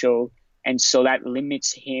Nacho, and so that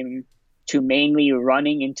limits him to mainly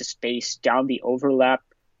running into space down the overlap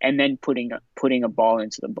and then putting a ball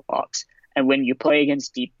into the box. And when you play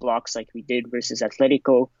against deep blocks like we did versus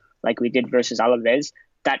Atletico, like we did versus Alaves,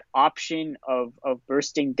 that option of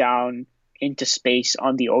bursting down into space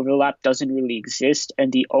on the overlap doesn't really exist.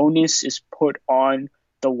 And the onus is put on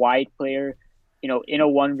the wide player, in a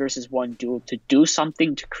 1-versus-1 duel to do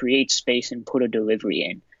something to create space and put a delivery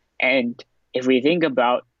in. And if we think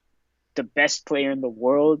about the best player in the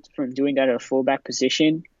world from doing that at a fullback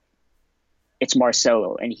position, it's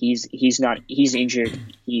Marcelo, and he's injured.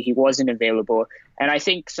 He wasn't available. And I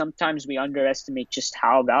think sometimes we underestimate just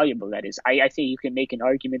how valuable that is. I think you can make an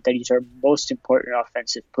argument that he's our most important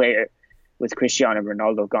offensive player with Cristiano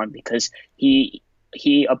Ronaldo gone, because he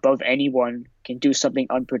above anyone can do something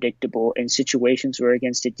unpredictable in situations where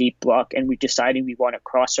against a deep block and we're deciding we want to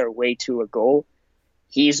cross our way to a goal.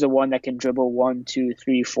 He's the one that can dribble 1, 2,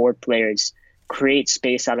 3, 4 players, create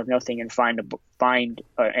space out of nothing, and find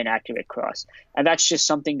an accurate cross. And that's just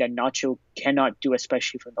something that Nacho cannot do,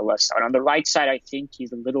 especially from the left side. On the right side, I think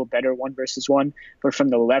he's a little better 1-versus-1, but from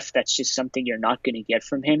the left, that's just something you're not going to get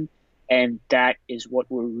from him. And that is what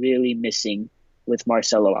we're really missing with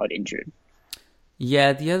Marcelo out injured.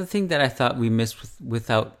 Yeah, the other thing that I thought we missed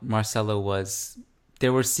without Marcelo was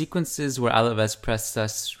there were sequences where Alaves pressed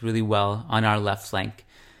us really well on our left flank.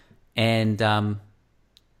 And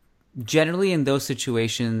generally in those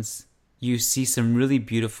situations, you see some really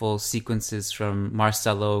beautiful sequences from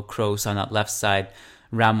Marcelo, Kroos on that left side.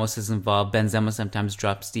 Ramos is involved. Benzema sometimes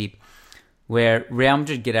drops deep. Where Real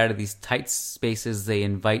Madrid get out of these tight spaces, they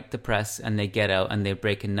invite the press and they get out and they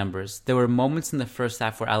break in numbers. There were moments in the first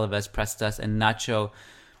half where Alaves pressed us and Nacho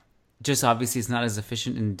just obviously is not as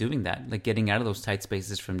efficient in doing that, like getting out of those tight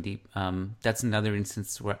spaces from deep. That's another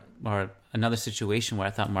instance or another situation where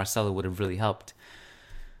I thought Marcelo would have really helped.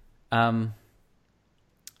 Should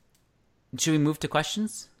we move to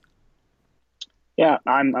questions? Yeah,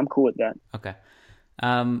 I'm cool with that. Okay.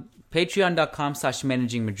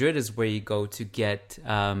 Patreon.com/Managing Madrid is where you go to get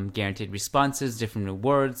guaranteed responses, different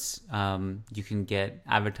rewards. You can get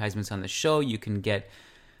advertisements on the show. You can get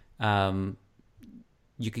Kian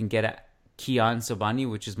Sobani,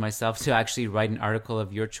 which is myself, to actually write an article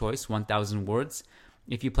of your choice, 1,000 words.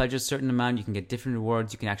 If you pledge a certain amount, you can get different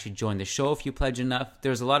rewards. You can actually join the show if you pledge enough.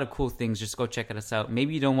 There's a lot of cool things. Just go check us out.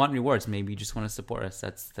 Maybe you don't want rewards. Maybe you just want to support us.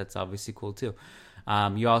 That's obviously cool too.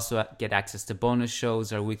 You also get access to bonus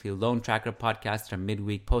shows, our weekly Loan Tracker podcast, our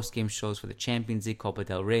midweek post-game shows for the Champions League, Copa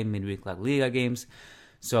del Rey, midweek La Liga games.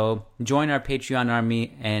 So join our Patreon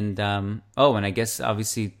army. And and I guess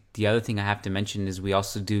obviously the other thing I have to mention is we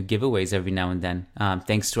also do giveaways every now and then.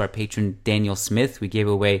 Thanks to our patron Daniel Smith, we gave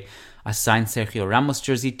away a signed Sergio Ramos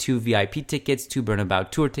jersey, 2 VIP tickets, 2 Bernabeu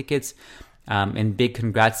Tour tickets, and big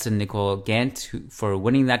congrats to Nicole Gant for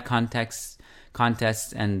winning that contest,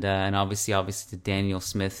 and obviously to Daniel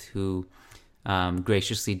Smith who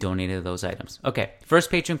graciously donated those items. Okay, first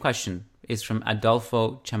patron question is from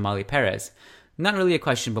Adolfo Chamali Perez. Not really a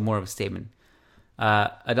question, but more of a statement.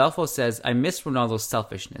 Adolfo says, I miss Ronaldo's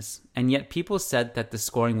selfishness, and yet people said that the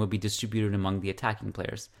scoring would be distributed among the attacking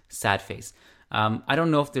players. Sad face. I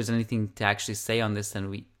don't know if there's anything to actually say on this that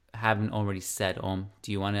we haven't already said.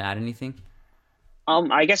 Do you want to add anything?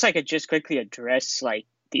 I guess I could just quickly address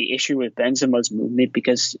the issue with Benzema's movement,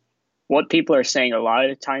 because what people are saying a lot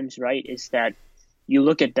of the times, right, is that you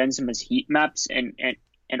look at Benzema's heat maps and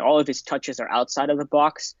all of his touches are outside of the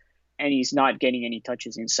box and he's not getting any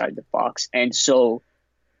touches inside the box. And so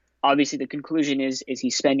obviously the conclusion is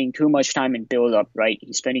he's spending too much time in build up, right?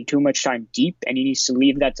 He's spending too much time deep and he needs to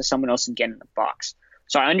leave that to someone else and get in the box.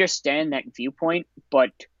 So I understand that viewpoint,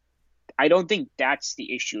 but I don't think that's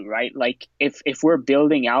the issue, right? Like if we're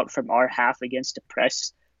building out from our half against the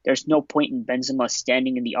press, there's no point in Benzema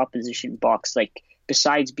standing in the opposition box. Like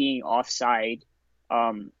besides being offside,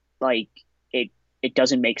 it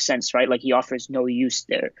doesn't make sense, right? Like he offers no use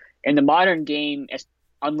there. In the modern game,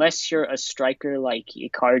 unless you're a striker like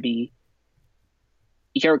Icardi,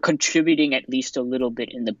 you're contributing at least a little bit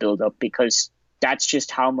in the build-up, because that's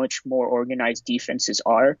just how much more organized defenses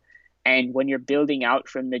are. And when you're building out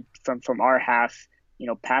from our half,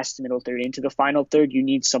 past the middle third into the final third, you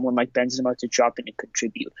need someone like Benzema to drop in and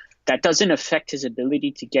contribute. That doesn't affect his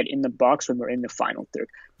ability to get in the box when we're in the final third.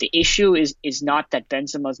 The issue is not that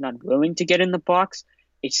Benzema's not willing to get in the box.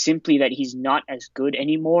 It's simply that he's not as good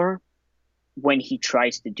anymore when he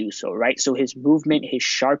tries to do so, right? So his movement, his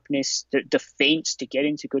sharpness, the feints to get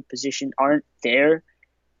into good position aren't there.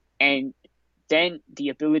 And then the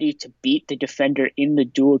ability to beat the defender in the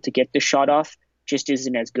duel to get the shot off just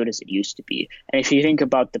isn't as good as it used to be. And if you think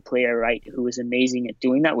about the player, right, who was amazing at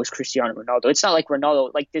doing that was Cristiano Ronaldo. It's not like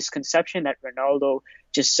Ronaldo, like this conception that Ronaldo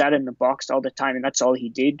just sat in the box all the time and that's all he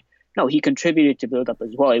did. No, he contributed to build up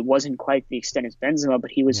as well. It wasn't quite the extent as Benzema,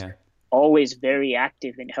 but he was always very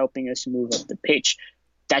active in helping us move up the pitch.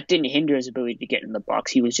 That didn't hinder his ability to get in the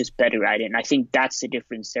box. He was just better at it. And I think that's the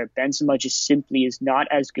difference there. Benzema just simply is not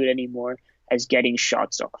as good anymore as getting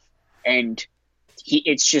shots off. And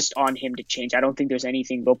it's just on him to change. I don't think there's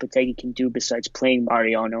anything Lopetegui can do besides playing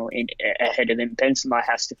Mariano ahead of him. Benzema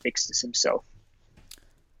has to fix this himself.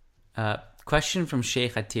 Question from Shay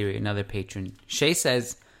Khatiri, another patron. Shay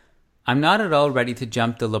says, I'm not at all ready to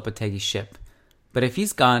jump the Lopetegui ship, but if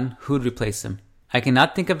he's gone, who'd replace him? I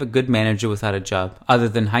cannot think of a good manager without a job, other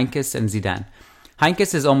than Heinkes and Zidane.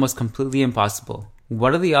 Heinkes is almost completely impossible.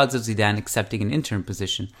 What are the odds of Zidane accepting an interim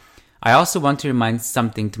position? I also want to remind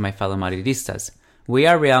something to my fellow Madridistas. We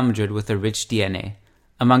are Real Madrid with a rich DNA.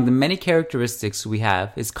 Among the many characteristics we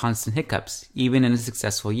have is constant hiccups, even in a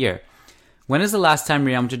successful year. When is the last time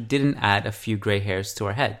Real Madrid didn't add a few grey hairs to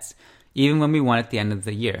our heads, even when we won at the end of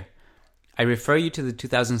the year? I refer you to the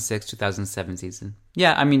 2006-2007 season.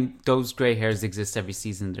 Yeah, I mean, those grey hairs exist every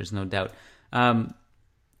season, there's no doubt.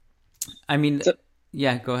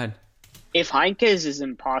 Yeah, go ahead. If Heinkes is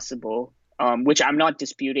impossible, which I'm not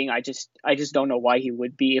disputing, I just don't know why he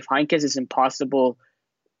would be. If Heinkes is impossible,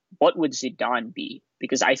 what would Zidane be?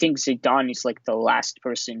 Because I think Zidane is like the last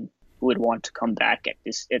person who would want to come back at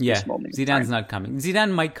this moment. Zidane's not coming.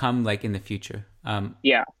 Zidane might come like in the future.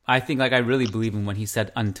 I think I really believe in when he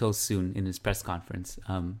said until soon in his press conference.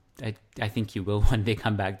 I think he will one day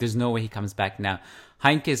come back. There's no way he comes back now.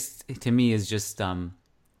 Heinkes to me is just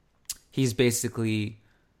he's basically,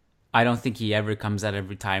 I don't think he ever comes out of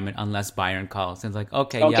retirement unless Bayern calls. And it's like,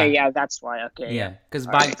 okay, that's why.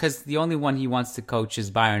 Because the only one he wants to coach is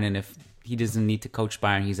Bayern, and if he doesn't need to coach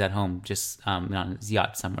Bayern, he's at home, just on his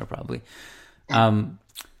yacht somewhere probably. I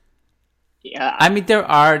mean, there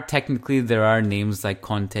are names like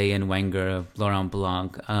Conte and Wenger, Laurent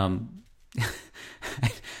Blanc. I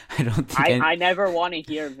don't think I never want to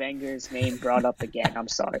hear Wenger's name brought up again. I'm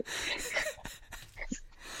sorry.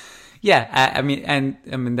 Yeah, I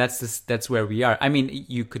mean that's where we are. I mean,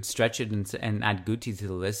 you could stretch it and add Guti to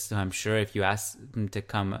the list. So I'm sure if you ask him to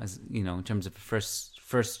come as, you know, in terms of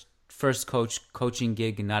first coaching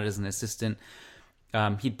gig and not as an assistant,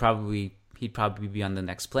 he'd probably be on the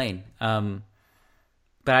next plane.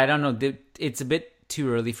 But I don't know. It's a bit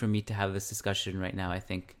too early for me to have this discussion right now, I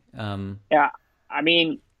think. I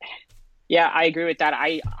mean, I agree with that.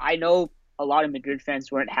 I know a lot of Madrid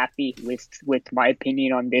fans weren't happy with my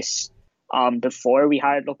opinion on this before we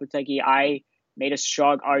hired Lopetegui. I made a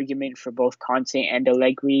strong argument for both Conte and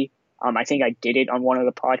Allegri. I think I did it on one of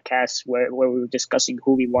the podcasts where we were discussing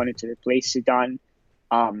who we wanted to replace Zidane.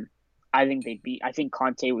 I think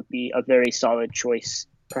Conte would be a very solid choice,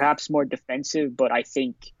 perhaps more defensive, but I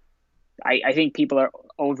think people are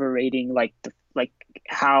overrating like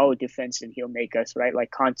how defensive he'll make us, right? Like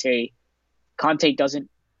Conte doesn't.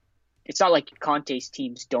 It's not like Conte's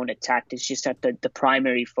teams don't attack. It's just that the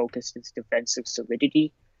primary focus is defensive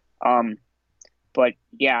solidity. But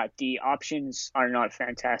yeah, the options are not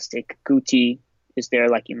fantastic. Guti is there,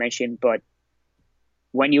 like you mentioned, but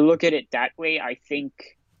when you look at it that way, I think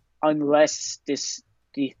unless this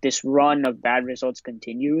run of bad results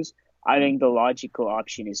continues, I think the logical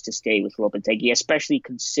option is to stay with Lopetegui, especially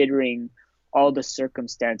considering all the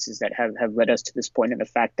circumstances that have led us to this point, and the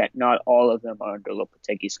fact that not all of them are under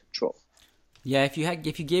Lopetegui's control. Yeah, if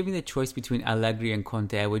you gave me the choice between Allegri and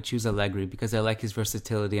Conte, I would choose Allegri because I like his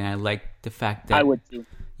versatility and I like the fact that I would too.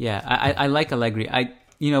 Yeah, I like Allegri.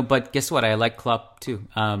 But guess what? I like Klopp too.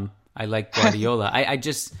 I like Guardiola. I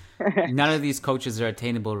just none of these coaches are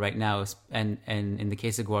attainable right now, and in the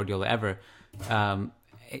case of Guardiola, ever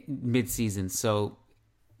mid-season. So.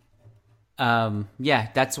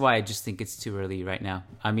 That's why I just think it's too early right now.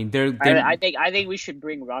 I mean, I think we should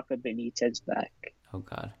bring Rafa Benitez back. Oh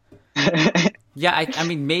God. Yeah, I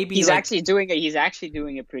mean, maybe he's actually doing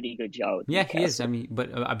a pretty good job. Yeah, he is. I mean, but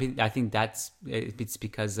I think it's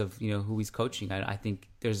because of who he's coaching. I think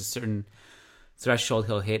there's a certain threshold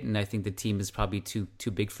he'll hit, and I think the team is probably too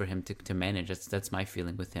big for him to manage. That's my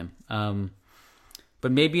feeling with him.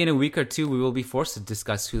 But maybe in a week or two, we will be forced to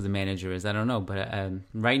discuss who the manager is. I don't know. But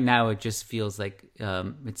right now, it just feels like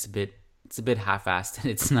it's a bit half-assed. And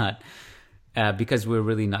it's not because we're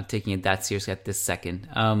really not taking it that seriously at this second.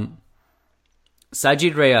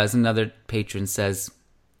 Sajid Reyes, another patron, says,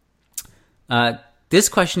 this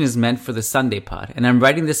question is meant for the Sunday pod, and I'm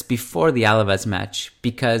writing this before the Alaves match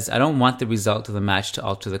because I don't want the result of the match to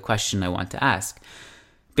alter the question I want to ask.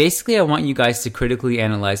 Basically, I want you guys to critically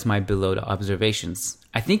analyze my below observations.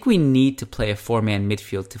 I think we need to play a four-man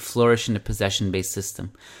midfield to flourish in a possession-based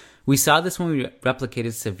system. We saw this when we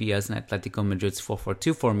replicated Sevilla's and Atletico Madrid's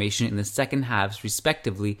 4-4-2 formation in the second halves,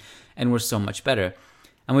 respectively, and were so much better.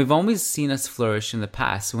 And we've always seen us flourish in the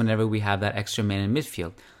past whenever we have that extra man in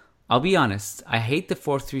midfield. I'll be honest, I hate the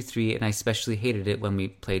 4-3-3, and I especially hated it when we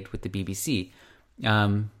played with the BBC.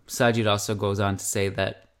 Sajid also goes on to say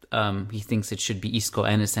that he thinks it should be Isco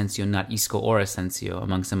and Asensio, not Isco or Asensio,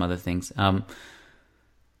 among some other things.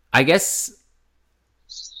 I guess,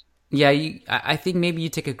 yeah, I think maybe you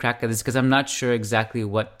take a crack at this because I'm not sure exactly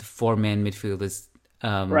what the four-man midfield is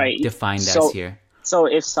defined as here. So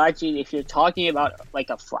if you're talking about like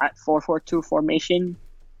a flat 4-4-2 formation,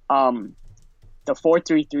 the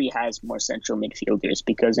 4-3-3 has more central midfielders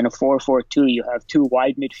because in a 4-4-2 you have two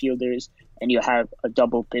wide midfielders and you have a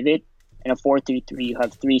double pivot. In a 4-3-3 you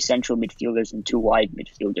have three central midfielders and two wide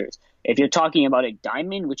midfielders. If you're talking about a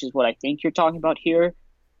diamond, which is what I think you're talking about here,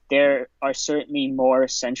 there are certainly more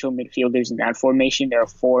central midfielders in that formation. There are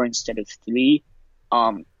four instead of three.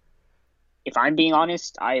 If I'm being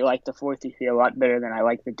honest, I like the 4-3-3 a lot better than I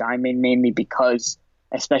like the diamond, mainly because,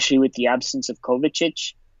 especially with the absence of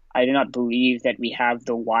Kovacic, I do not believe that we have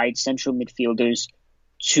the wide central midfielders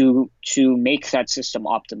to make that system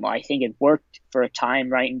optimal. I think it worked for a time,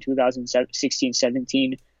 right, in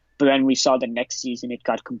 2016-17, but then we saw the next season it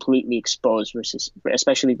got completely exposed,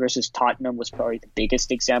 especially versus Tottenham was probably the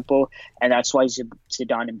biggest example, and that's why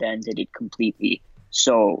Zidane abandoned it completely.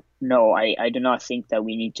 So, no, I do not think that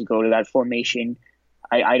we need to go to that formation.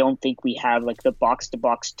 I don't think we have like the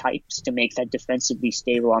box-to-box types to make that defensively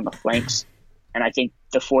stable on the flanks. And I think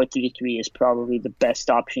the 4-3-3 is probably the best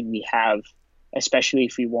option we have, especially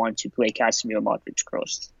if we want to play Casemiro, Modric,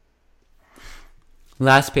 Kroos.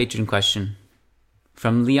 Last patron question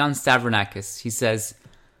from Leon Stavronakis. He says,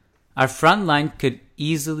 our front line could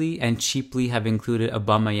easily and cheaply have included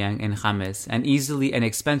Aubameyang and James, and easily and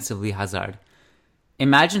expensively Hazard.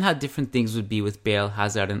 Imagine how different things would be with Bale,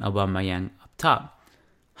 Hazard, and Aubameyang up top.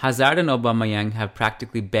 Hazard and Aubameyang have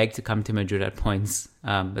practically begged to come to Madrid at points.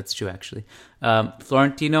 That's true, actually.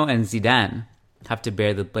 Florentino and Zidane have to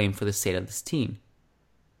bear the blame for the state of this team.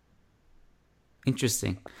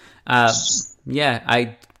 Interesting. Yeah,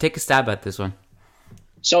 I take a stab at this one.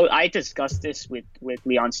 So I discussed this with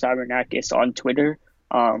Leon Stavronakis on Twitter.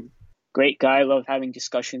 Great guy. Love having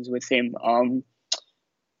discussions with him.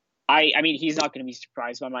 I mean, he's not going to be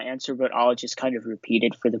surprised by my answer, but I'll just kind of repeat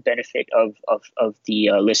it for the benefit of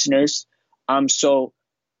the listeners. So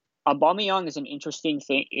Aubameyang is an interesting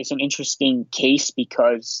thing. It's an interesting case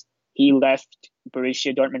because he left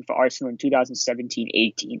Borussia Dortmund for Arsenal in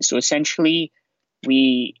 2017-18. So essentially,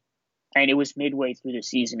 and it was midway through the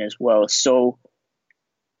season as well. So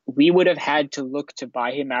we would have had to look to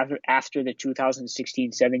buy him after the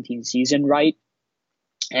 2016-17 season, right?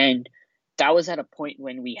 And that was at a point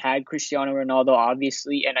when we had Cristiano Ronaldo,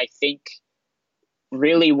 obviously, and I think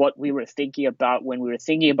really what we were thinking about when we were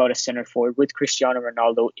thinking about a center forward with Cristiano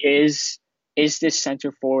Ronaldo is this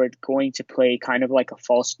center forward going to play kind of like a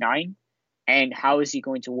false nine? And how is he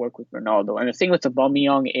going to work with Ronaldo? And the thing with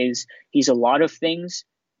Aubameyang is he's a lot of things,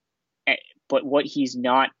 but what he's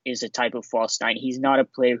not is a type of false nine. He's not a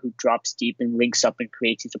player who drops deep and links up and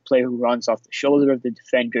creates. He's a player who runs off the shoulder of the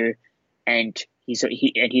defender, and he's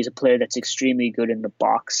a player that's extremely good in the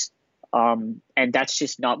box. And that's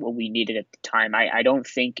just not what we needed at the time. I don't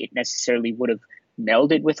think it necessarily would have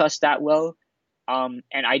melded with us that well. And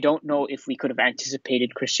I don't know if we could have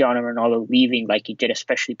anticipated Cristiano Ronaldo leaving like he did,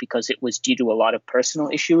 especially because it was due to a lot of personal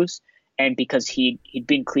issues and because he'd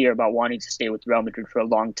been clear about wanting to stay with Real Madrid for a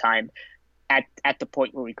long time at the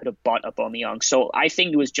point where we could have bought Aubameyang. So I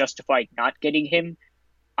think it was justified not getting him.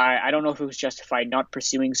 I don't know if it was justified not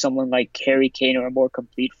pursuing someone like Harry Kane or a more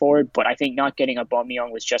complete forward, but I think not getting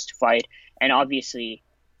Aubameyang was justified. And obviously,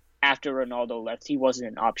 after Ronaldo left, he wasn't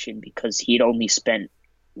an option because he'd only spent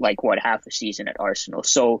half a season at Arsenal.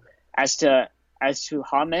 So as to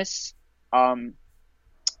James, the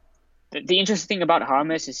interesting thing about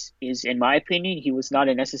James is in my opinion, he was not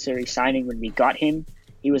a necessary signing when we got him.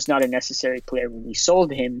 He was not a necessary player when we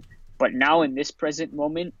sold him. But now in this present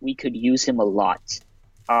moment, we could use him a lot.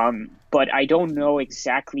 But I don't know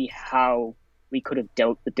exactly how we could have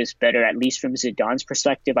dealt with this better, at least from Zidane's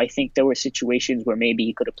perspective. I think there were situations where maybe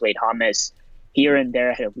he could have played James here and there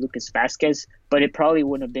ahead of Lucas Vasquez, but it probably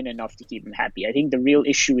wouldn't have been enough to keep him happy. I think the real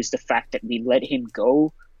issue is the fact that we let him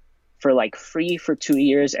go for like free for 2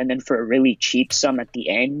 years and then for a really cheap sum at the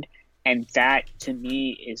end. And that to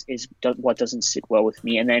me is what doesn't sit well with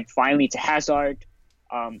me. And then finally to Hazard,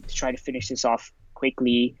 to try to finish this off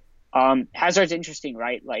quickly. Hazard's interesting,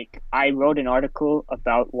 right? Like I wrote an article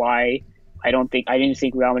about why I didn't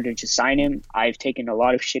think Real Madrid should sign him. I've taken a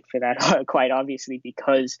lot of shit for that, quite obviously,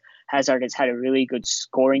 because Hazard has had a really good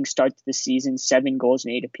scoring start to the season, 7 goals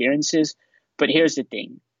in 8 appearances. But here's the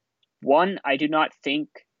thing. One, I do not think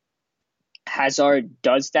Hazard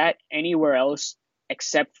does that anywhere else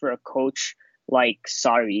except for a coach like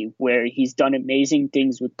Sarri, where he's done amazing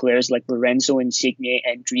things with players like Lorenzo Insigne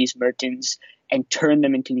and Dries Mertens and turned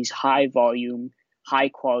them into these high-volume,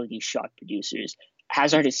 high-quality shot producers.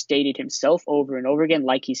 Hazard has stated himself over and over again,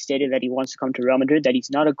 like he stated that he wants to come to Real Madrid, that he's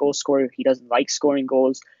not a goal scorer, he doesn't like scoring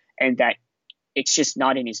goals, and that it's just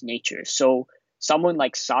not in his nature. So someone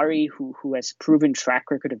like Sarri, who has proven track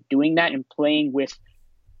record of doing that and playing with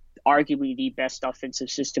arguably the best offensive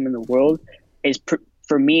system in the world, is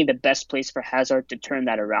for me the best place for Hazard to turn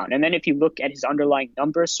that around. And then if you look at his underlying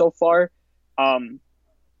numbers so far,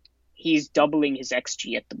 he's doubling his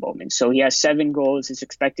XG at the moment. So he has 7 goals. His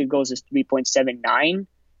expected goals is 3.79.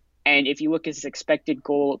 And if you look at his expected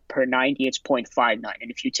goal per 90, it's 0.59.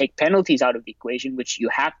 And if you take penalties out of the equation, which you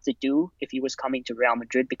have to do if he was coming to Real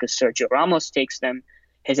Madrid because Sergio Ramos takes them,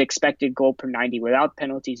 his expected goal per 90 without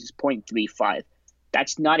penalties is 0.35.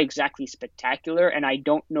 That's not exactly spectacular. And I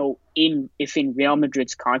don't know if in Real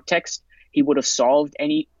Madrid's context, he would have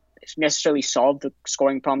necessarily solved the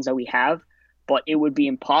scoring problems that we have. But it would be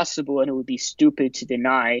impossible and it would be stupid to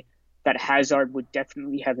deny that Hazard would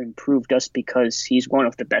definitely have improved us because he's one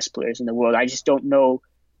of the best players in the world. I just don't know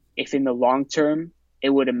if in the long term it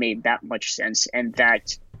would have made that much sense, and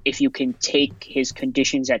that if you can take his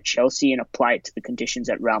conditions at Chelsea and apply it to the conditions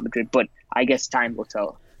at Real Madrid. But I guess time will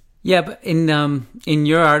tell. Yeah, but in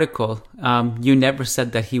your article, you never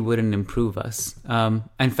said that he wouldn't improve us.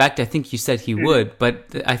 In fact, I think you said he would, but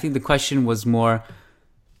I think the question was more,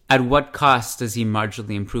 at what cost does he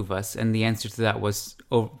marginally improve us? And the answer to that was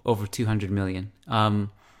over 200 million. And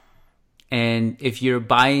if you're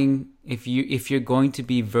going to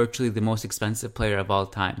be virtually the most expensive player of all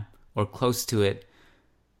time, or close to it,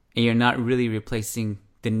 and you're not really replacing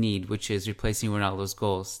the need, which is replacing Ronaldo's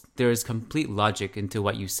goals, there is complete logic into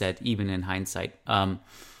what you said, even in hindsight. And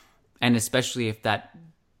especially if that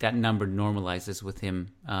number normalizes with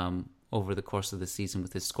him over the course of the season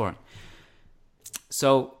with his scoring.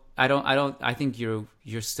 So I think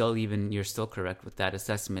you're still correct with that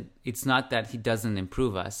assessment. It's not that he doesn't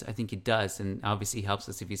improve us. I think he does, and obviously helps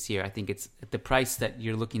us if he's here. I think it's at the price that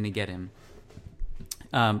you're looking to get him.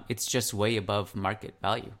 It's just way above market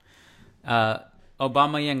value.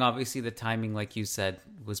 Aubameyang, obviously the timing, like you said,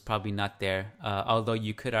 was probably not there. Although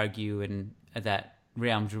you could argue that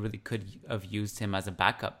Real Madrid really could have used him as a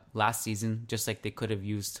backup last season, just like they could have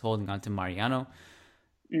used holding on to Mariano.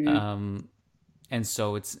 Mm-hmm. And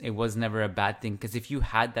so it was never a bad thing, because if you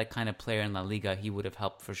had that kind of player in La Liga, he would have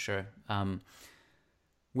helped for sure.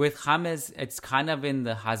 With James, it's kind of in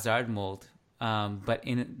the Hazard mold, but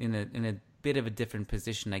in a bit of a different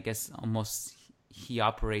position. I guess almost he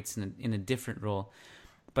operates in a different role.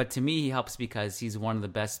 But to me, he helps because he's one of the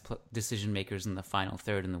best decision makers in the final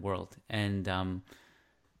third in the world. And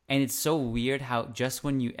it's so weird how just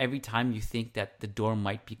every time you think that the door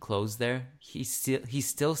might be closed there, he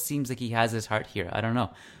still seems like he has his heart here. I don't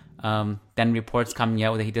know. Then reports coming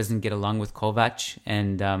out that he doesn't get along with Kovac,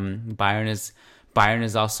 and Bayern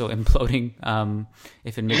is also imploding.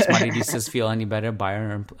 If it makes Madridistas feel any better,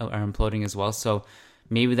 Bayern are imploding as well. So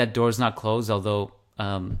maybe that door's not closed, although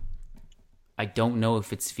I don't know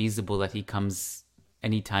if it's feasible that he comes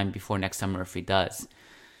anytime before next summer if he does.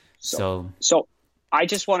 So I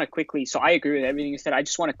just want to quickly, so I agree with everything you said. I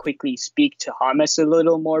just want to quickly speak to James a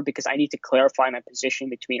little more, because I need to clarify my position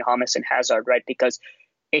between James and Hazard, right? Because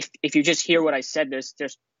if you just hear what I said,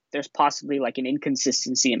 there's possibly like an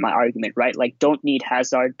inconsistency in my argument, right? Like, don't need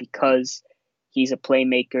Hazard because he's a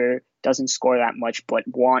playmaker, doesn't score that much, but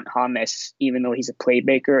want James even though he's a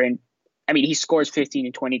playmaker. And I mean, he scores 15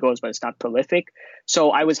 and 20 goals, but it's not prolific.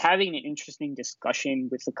 So I was having an interesting discussion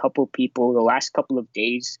with a couple people the last couple of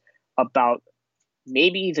days about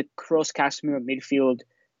maybe the Kroos Casemiro midfield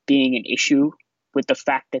being an issue with the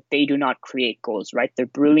fact that they do not create goals, right? They're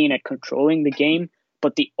brilliant at controlling the game,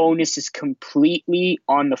 but the onus is completely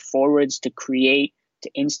on the forwards to create,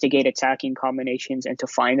 to instigate attacking combinations, and to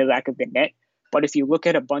find the back of the net. But if you look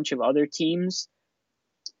at a bunch of other teams,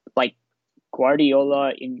 like Guardiola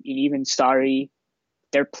and even Sarri,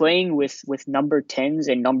 they're playing with number 10s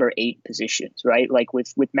and number 8 positions, right? Like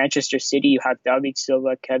with Manchester City, you have David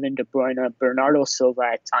Silva, Kevin De Bruyne, Bernardo Silva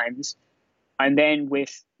at times. And then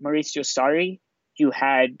with Mauricio Sarri, you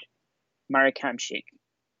had Marek Hamšík.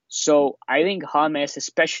 So I think James,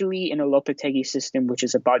 especially in a Lopetegui system, which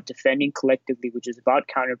is about defending collectively, which is about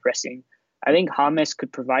counter-pressing, I think James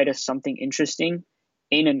could provide us something interesting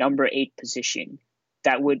in a number 8 position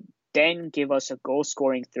that would then give us a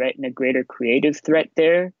goal-scoring threat and a greater creative threat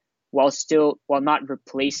there, while not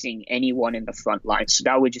replacing anyone in the front line. So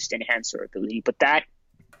that would just enhance our ability. But that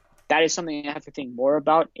is something I have to think more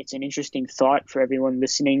about. It's an interesting thought for everyone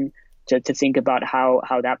listening to think about how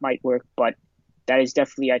that might work. But that is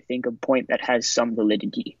definitely, I think, a point that has some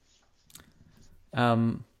validity.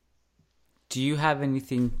 Do you have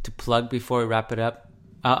anything to plug before we wrap it up?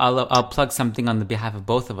 I'll plug something on the behalf of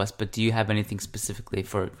both of us, but do you have anything specifically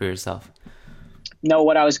for yourself? No,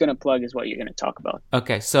 what I was going to plug is what you're going to talk about.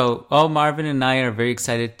 Okay, so Marvin and I are very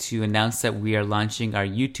excited to announce that we are launching our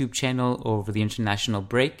YouTube channel over the international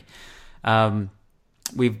break.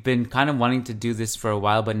 We've been kind of wanting to do this for a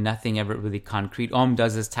while, but nothing ever really concrete.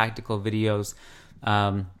 does his tactical videos,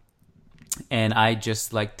 and I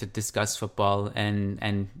just like to discuss football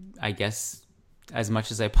and I guess as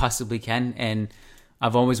much as I possibly can. And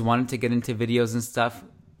I've always wanted to get into videos and stuff.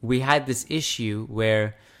 We had this issue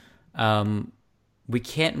where we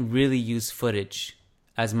can't really use footage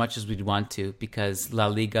as much as we'd want to because La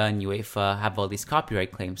Liga and UEFA have all these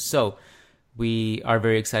copyright claims. So we are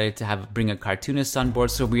very excited to bring a cartoonist on board.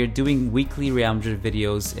 So we are doing weekly Real Madrid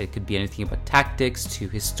videos. It could be anything about tactics to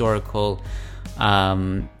historical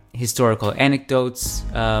anecdotes,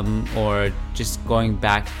 or just going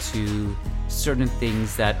back to certain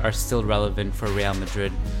things that are still relevant for Real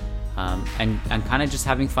Madrid, and kind of just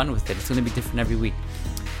having fun with it. It's going to be different every week.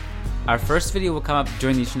 Our first video will come up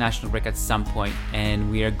during the international break at some point,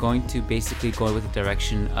 and we are going to basically go with the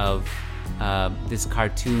direction of this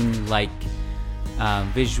cartoon-like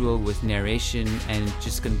visual with narration, and it's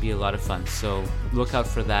just going to be a lot of fun. So look out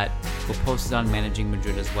for that. We'll post it on Managing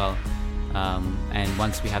Madrid as well. And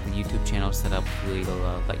once we have the YouTube channel set up,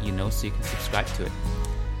 we'll let you know so you can subscribe to it.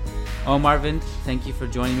 Marvin, thank you for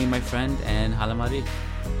joining me, my friend, and Hala Madrid.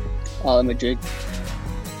 Hala Madrid.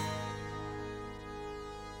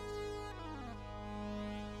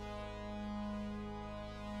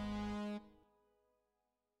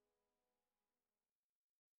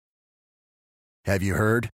 Have you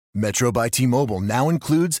heard? Metro by T-Mobile now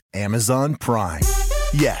includes Amazon Prime.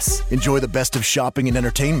 Yes, enjoy the best of shopping and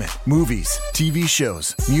entertainment, movies, TV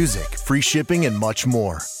shows, music, free shipping, and much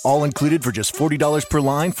more. All included for just $40 per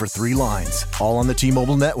line for 3 lines. All on the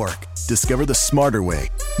T-Mobile network. Discover the smarter way.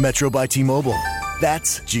 Metro by T-Mobile.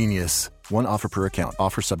 That's genius. One offer per account.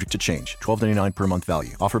 Offer subject to change. $12.99 per month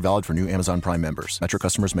value. Offer valid for new Amazon Prime members. Metro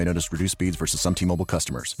customers may notice reduced speeds versus some T-Mobile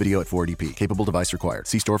customers. Video at 480p. Capable device required.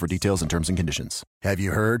 See store for details and terms and conditions. Have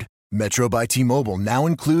you heard? Metro by T-Mobile now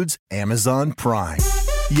includes Amazon Prime.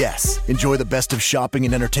 Yes, enjoy the best of shopping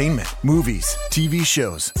and entertainment, movies, TV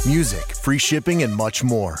shows, music, free shipping, and much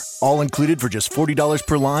more. All included for just $40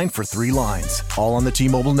 per line for 3 lines. All on the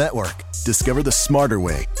T-Mobile network. Discover the smarter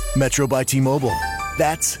way. Metro by T-Mobile.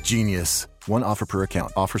 That's genius. One offer per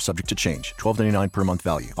account. Offer subject to change. $12.99 per month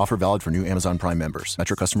value. Offer valid for new Amazon Prime members.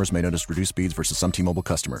 Metro customers may notice reduced speeds versus some T-Mobile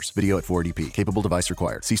customers. Video at 480p. Capable device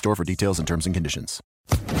required. See store for details and terms and conditions.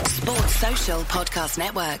 Sports Social Podcast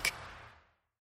Network.